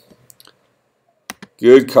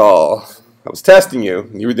 Good call. I was testing you.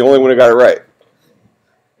 You were the only one who got it right.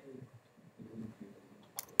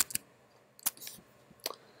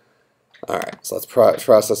 All right, so let's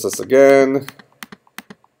process this again.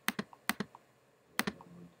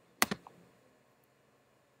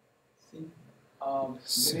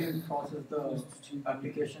 We didn't process the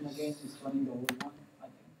application again. It's running the old one, I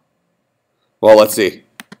think. Well, let's see.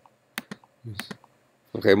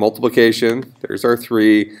 Okay, multiplication. There's our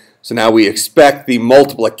 3. So now we expect the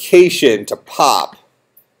multiplication to pop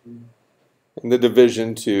and the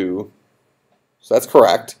division to, so that's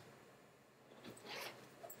correct.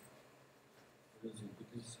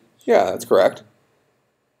 Yeah, that's correct.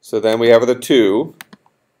 So then we have the 2.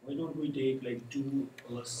 Why don't we take like 2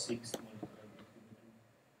 plus 6 multiplied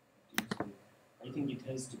by 2? I think it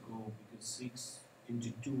has to go because 6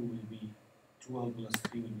 into 2 will be 12 plus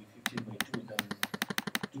 3 will be 15 by 2. Then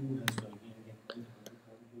 2 has to again get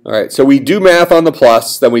multiplied. All right, so we do math on the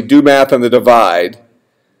plus, then we do math on the divide.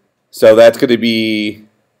 So that's going to be,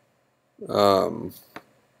 and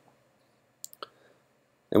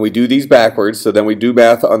we do these backwards. So then we do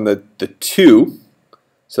math on the 2.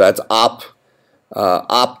 So that's op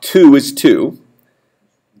 2 is 2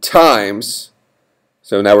 times.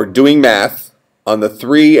 So now we're doing math on the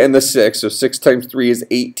 3 and the 6. So 6 times 3 is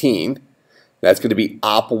 18. That's going to be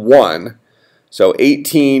op 1. So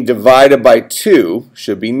 18 divided by 2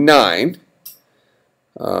 should be 9.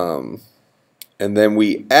 And then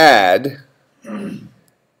we add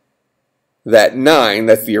that 9,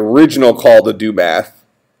 that's the original call to do math,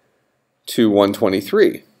 to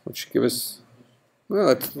 123, which should give us,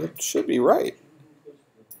 well, that should be right.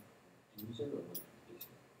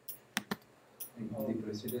 The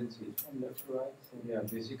precedence is from left to right. So yeah,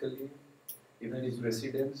 basically, if the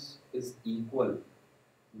precedence is equal,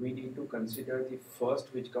 we need to consider the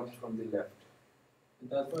first which comes from the left.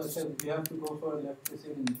 That's why I said we have to go for left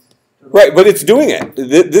precedence. Right, but it's doing it.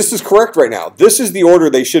 This is correct right now. This is the order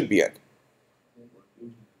they should be in.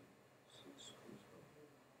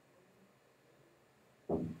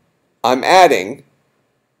 I'm adding,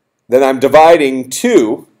 then I'm dividing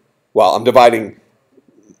 2, well, I'm dividing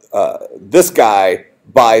this guy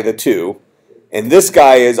by the 2, and this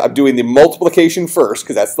guy is, I'm doing the multiplication first,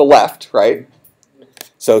 because that's the left, right?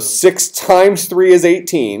 So 6 times 3 is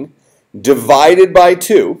 18, divided by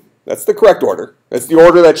 2, that's the correct order. That's the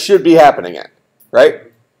order that should be happening in,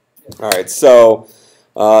 right? All right, so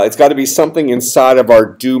it's got to be something inside of our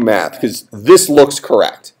do math, because this looks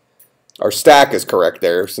correct. Our stack is correct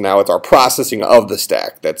there, so now it's our processing of the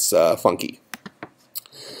stack that's funky.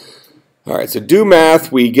 All right, so do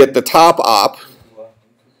math, we get the top op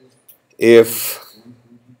if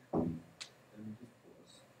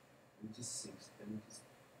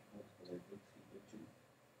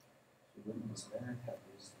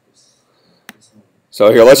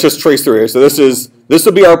so here, let's just trace through here. So this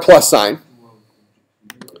will be our plus sign.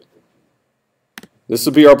 This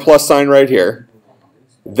will be our plus sign right here.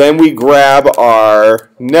 Then we grab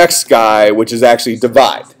our next guy, which is actually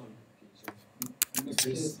divide.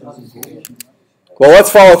 Well,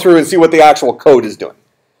 let's follow through and see what the actual code is doing.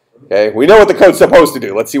 Okay, we know what the code's supposed to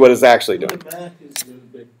do. Let's see what it's actually doing. The math is a little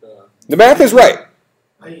bit. The math is right.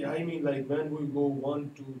 I mean, like when we go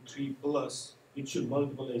 1, 2, 3 plus, it should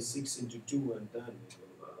multiply 6 into 2 and then.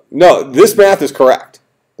 No, this math is correct.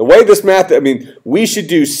 The way this math, I mean, we should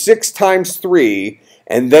do 6 times 3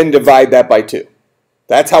 and then divide that by 2.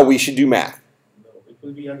 That's how we should do math. No, it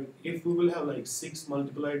will be having, if we will have like 6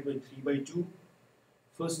 multiplied by 3 by 2,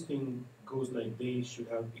 first thing goes like they should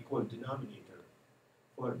have equal denominator.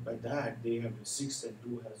 But by that, they have 6 and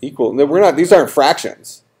 2 has Equal. No, we're not. These aren't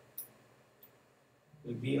fractions.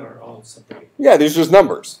 like they are all separate. Yeah, these are just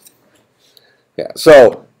numbers. Yeah.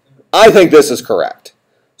 So I think this is correct.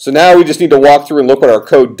 So now we just need to walk through and look what our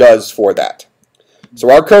code does for that.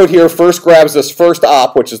 So our code here first grabs this first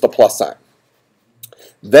op, which is the plus sign.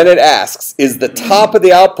 Then it asks, is the top of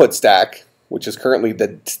the output stack, which is currently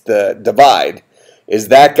the divide, is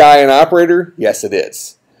that guy an operator? Yes, it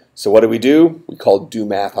is. So what do? We call do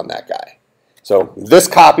math on that guy. So this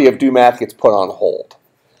copy of do math gets put on hold.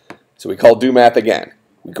 So we call do math again.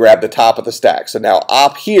 We grab the top of the stack. So now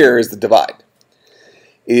op here is the divide.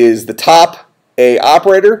 Is the top a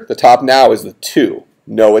operator? The top now is the 2.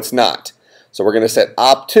 No, it's not. So we're going to set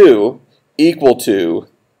op2 equal to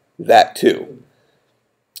that 2.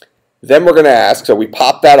 Then we're going to ask, so we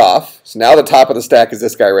pop that off. So now the top of the stack is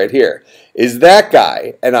this guy right here. Is that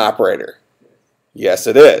guy an operator? Yes,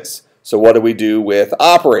 it is. So what do we do with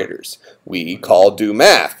operators? We call do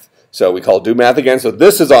math. So we call do math again. So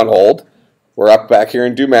this is on hold. We're up back here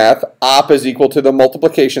in do math. Op is equal to the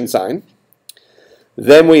multiplication sign.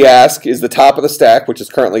 Then we ask, is the top of the stack, which is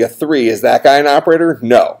currently a 3, is that guy an operator?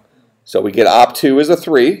 No. So we get op2 is a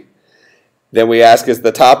 3. Then we ask, is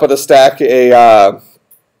the top of the stack a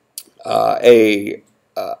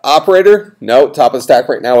operator? No, top of the stack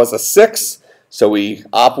right now is a 6. So we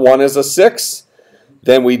op1 is a 6.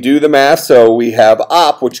 Then we do the math, so we have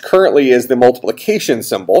op, which currently is the multiplication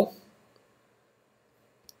symbol.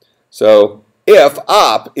 So if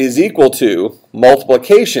op is equal to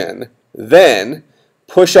multiplication, then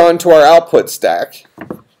push on to our output stack.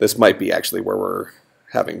 This might be actually where we're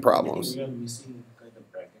having problems. We are missing kind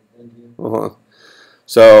of bracket then here.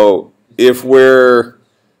 So if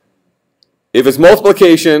it's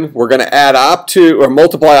multiplication, we're going to add op2 or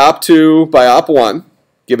multiply op2 by op1,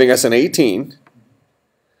 giving us an 18.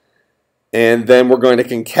 And then we're going to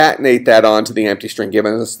concatenate that onto the empty string,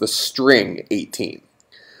 giving us the string 18.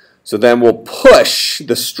 So then we'll push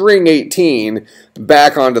the string 18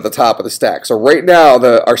 back onto the top of the stack. So right now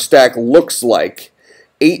our stack looks like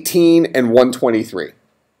 18 and 123.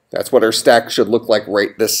 That's what our stack should look like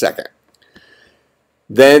right this second.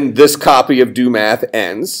 Then this copy of do math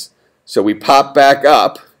ends. So we pop back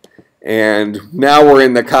up, and now we're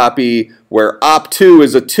in the copy where op2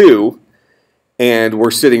 is a 2, and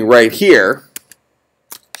we're sitting right here.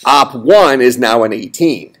 Op1 is now an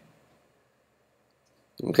 18.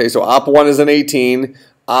 Okay, so op1 is an 18,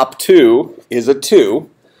 op2 is a 2.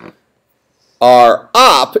 Our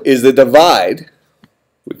op is the divide.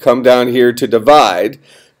 We come down here to divide.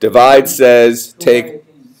 Divide says take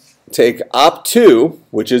op2,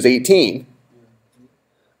 which is 18.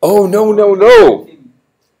 Oh, no.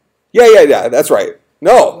 Yeah, that's right.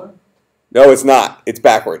 No, it's not. It's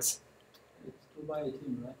backwards. It's 2 by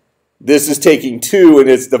 18, right? This is taking 2 and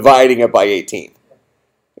it's dividing it by 18.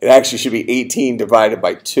 It actually should be 18 divided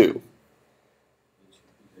by 2.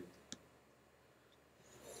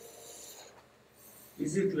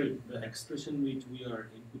 Is it like the expression which we are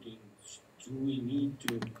inputting, do we need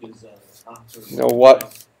to, because after... You know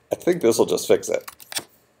what? I think this will just fix it.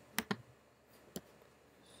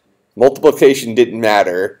 Multiplication didn't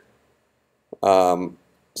matter.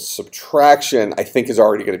 Subtraction, I think, is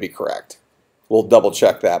already going to be correct. We'll double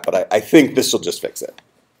check that, but I think this will just fix it.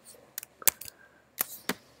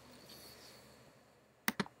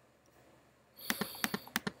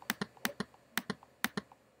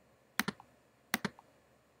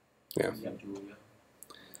 Yeah.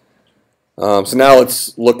 So now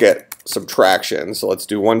let's look at subtraction. So let's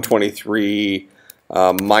do 123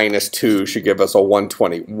 minus 2 should give us a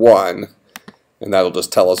 121. And that'll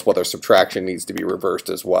just tell us whether subtraction needs to be reversed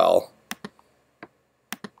as well.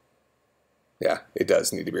 Yeah, it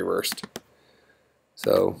does need to be reversed.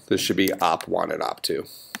 So this should be op1 and op2.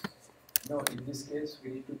 No, in this case,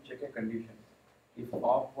 we need to check a condition. If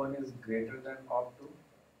op1 is greater than op2,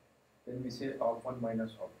 then we say op1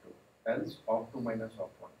 minus op2. Else op2 minus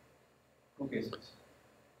op1. 2 cases.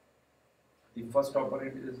 The first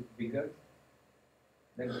operand is bigger.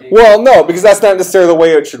 Then take Well, no, because that's not necessarily the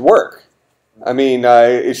way it should work. I mean,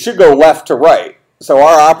 it should go left to right. So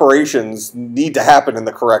our operations need to happen in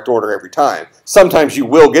the correct order every time. Sometimes you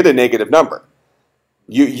will get a negative number.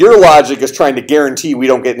 Your logic is trying to guarantee we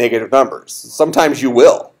don't get negative numbers. Sometimes you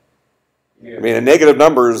will. Yeah. I mean, a negative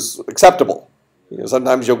number is acceptable.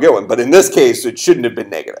 Sometimes you'll get one, but in this case, it shouldn't have been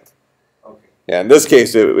negative. Okay. Yeah, in this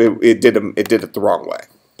case, it did it the wrong way.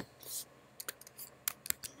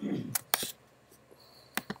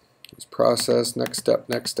 Process, next step,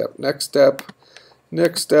 next step, next step.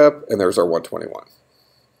 Next step, and there's our 121.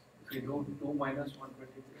 If you do 2 minus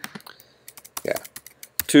 123. Yeah.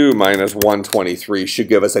 2 minus 123 should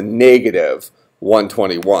give us a negative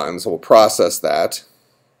 121. So we'll process that.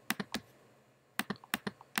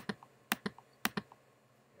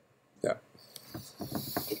 Yeah.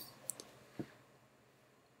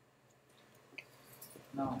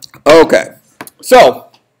 No. Okay. So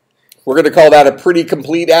we're going to call that a pretty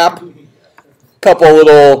complete app. Couple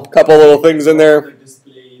little things in there. The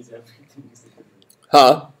displays, everything is there.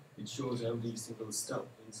 Huh? It shows every single step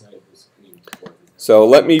inside the screen. So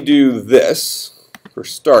let me do this for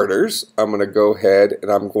starters. I'm going to go ahead and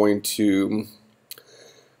I'm going to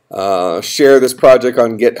share this project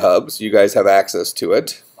on GitHub so you guys have access to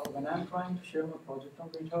it. When I'm trying to share my project on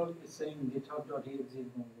GitHub, it's saying github.exe is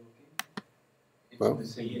not working. It's Well. the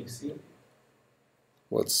same. EXE.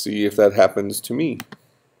 Let's see if that happens to me.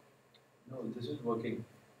 No, this is working.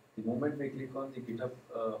 The moment we click on the GitHub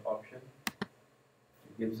option,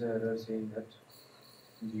 it gives an error saying that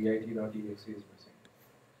git.exe is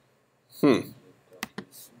missing.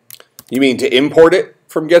 You mean to import it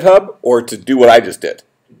from GitHub or to do what I just did?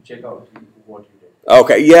 To check out what you did.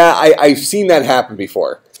 Okay, yeah, I've seen that happen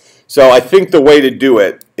before. So I think the way to do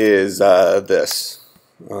it is this.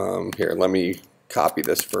 Here, let me copy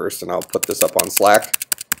this first and I'll put this up on Slack.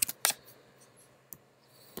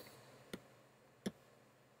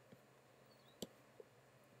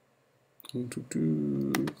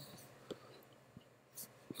 No,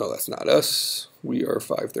 that's not us. We are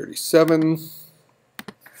 537.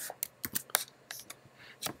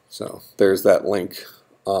 So there's that link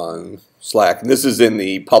on Slack. And this is in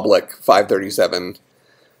the public 537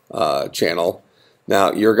 channel.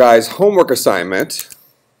 Now, your guys' homework assignment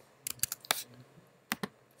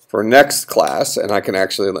for next class, and I can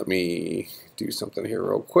actually, let me do something here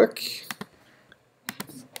real quick.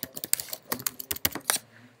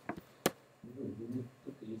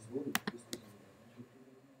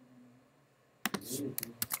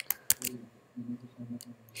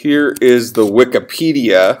 Here is the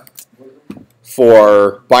Wikipedia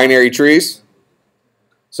for binary trees.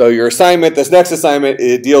 So your assignment, this next assignment,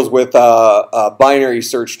 it deals with binary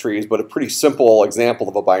search trees, but a pretty simple example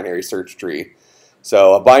of a binary search tree.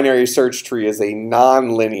 So a binary search tree is a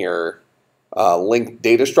nonlinear linked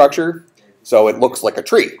data structure. So it looks like a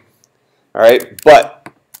tree. All right, but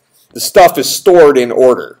the stuff is stored in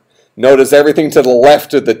order. Notice everything to the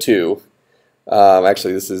left of the two.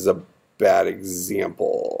 Actually, this is a bad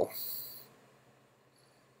example.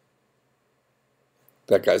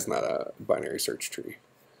 That guy's not a binary search tree.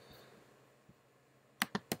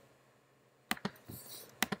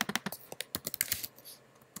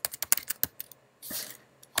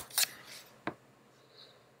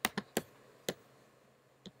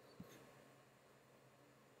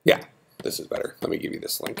 Yeah, this is better. Let me give you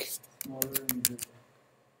this link.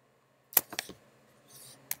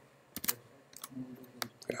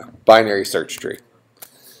 Yeah, binary search tree.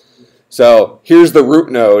 So here's the root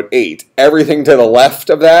node 8. Everything to the left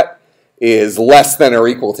of that is less than or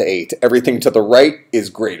equal to 8. Everything to the right is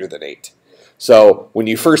greater than 8. So when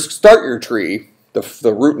you first start your tree,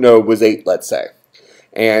 the root node was 8, let's say.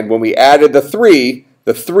 And when we added the 3,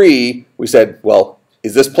 we said, well,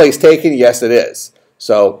 is this place taken? Yes, it is.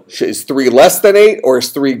 So is 3 less than 8 or is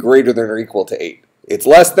 3 greater than or equal to 8? It's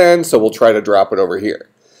less than, so we'll try to drop it over here.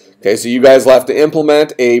 Okay, so you guys will have to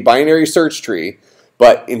implement a binary search tree,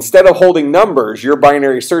 but instead of holding numbers, your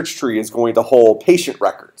binary search tree is going to hold patient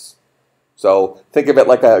records. So think of it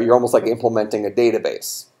like you're almost like implementing a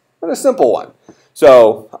database, but a simple one.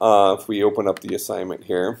 So if we open up the assignment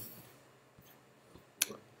here.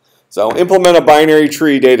 So implement a binary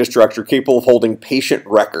tree data structure capable of holding patient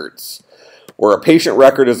records, where a patient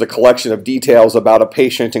record is a collection of details about a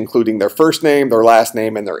patient, including their first name, their last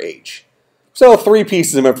name, and their age. So 3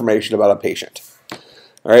 pieces of information about a patient.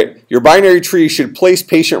 All right, your binary tree should place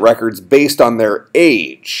patient records based on their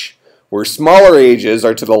age, where smaller ages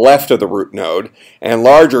are to the left of the root node and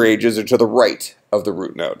larger ages are to the right of the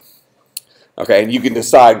root node. Okay, and you can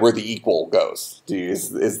decide where the equal goes.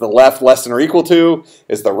 Is the left less than or equal to?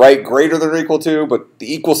 Is the right greater than or equal to? But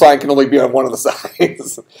the equal sign can only be on one of the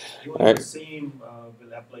sides. Even Right. the same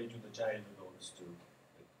will apply to the child nodes too.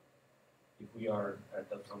 If we are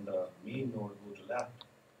from the main node go to left,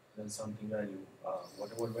 then something value,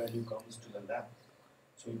 whatever value comes to the left,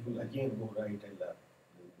 so it will again go right and left.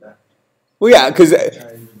 Well, yeah, because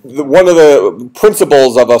one of the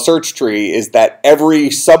principles of a search tree is that every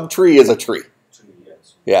subtree is a tree.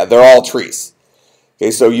 Yes. Yeah, they're all trees. Okay,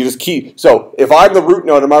 so you just keep. So if I'm the root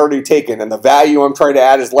node, I'm already taken, and the value I'm trying to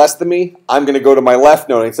add is less than me, I'm going to go to my left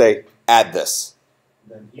node and say, add this.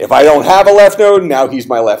 Then If I don't have a left node, now he's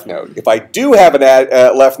my left node. If I do have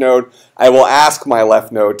a left node, I will ask my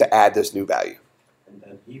left node to add this new value.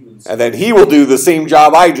 And then he will do the same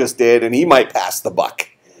job I just did, and he might pass the buck.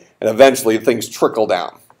 And eventually things trickle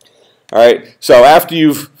down. All right, so after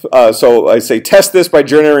you've, so I say test this by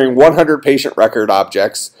generating 100 patient record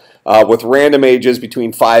objects with random ages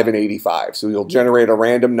between 5 and 85. So you'll generate a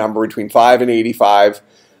random number between 5 and 85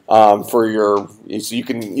 for your, so you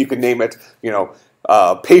can name it, you know,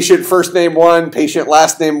 patient first name 1, patient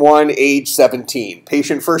last name 1, age 17.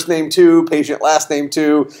 Patient first name 2, patient last name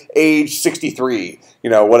 2, age 63. You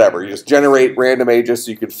know, whatever. You just generate random ages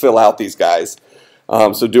so you can fill out these guys.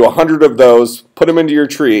 So do 100 of those, put them into your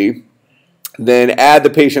tree, then add the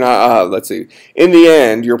patient, let's see. In the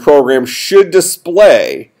end, your program should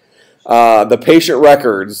display the patient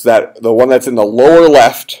records, that the one that's in the lower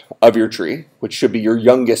left of your tree, which should be your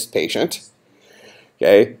youngest patient.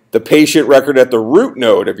 Okay, the patient record at the root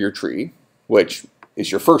node of your tree, which is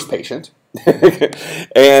your first patient.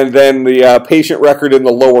 And then the patient record in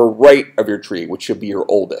the lower right of your tree, which should be your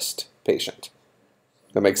oldest patient.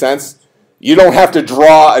 That make sense? You don't have to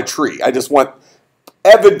draw a tree. I just want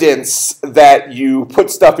evidence that you put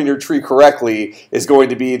stuff in your tree correctly is going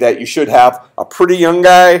to be that you should have a pretty young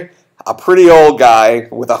guy, a pretty old guy.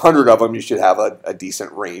 With 100 of them, you should have a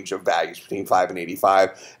decent range of values between 5 and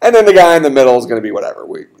 85. And then the guy in the middle is going to be whatever.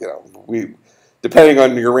 Depending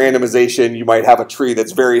on your randomization, you might have a tree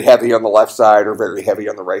that's very heavy on the left side or very heavy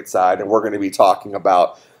on the right side. And we're going to be talking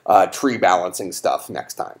about tree balancing stuff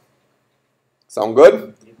next time. Sound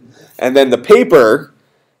good? And then the paper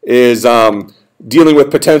is dealing with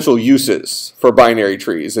potential uses for binary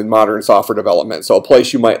trees in modern software development. So a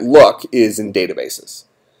place you might look is in databases.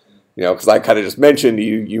 You know, because I kind of just mentioned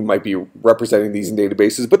you might be representing these in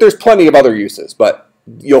databases, but there's plenty of other uses. But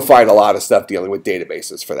you'll find a lot of stuff dealing with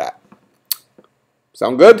databases for that.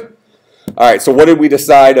 Sound good? All right, so what did we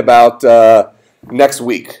decide about next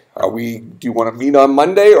week? Do you want to meet on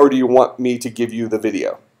Monday, or do you want me to give you the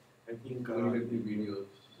video? I think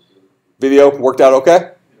Video worked out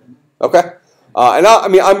okay? Okay. And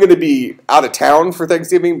I'm going to be out of town for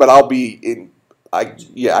Thanksgiving, but I'll be in. I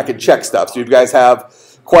can check stuff. So if you guys have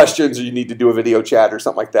questions or you need to do a video chat or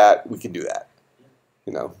something like that, we can do that.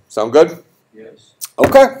 You know, sound good? yes.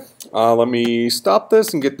 Okay. Let me stop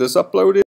this and get this uploaded.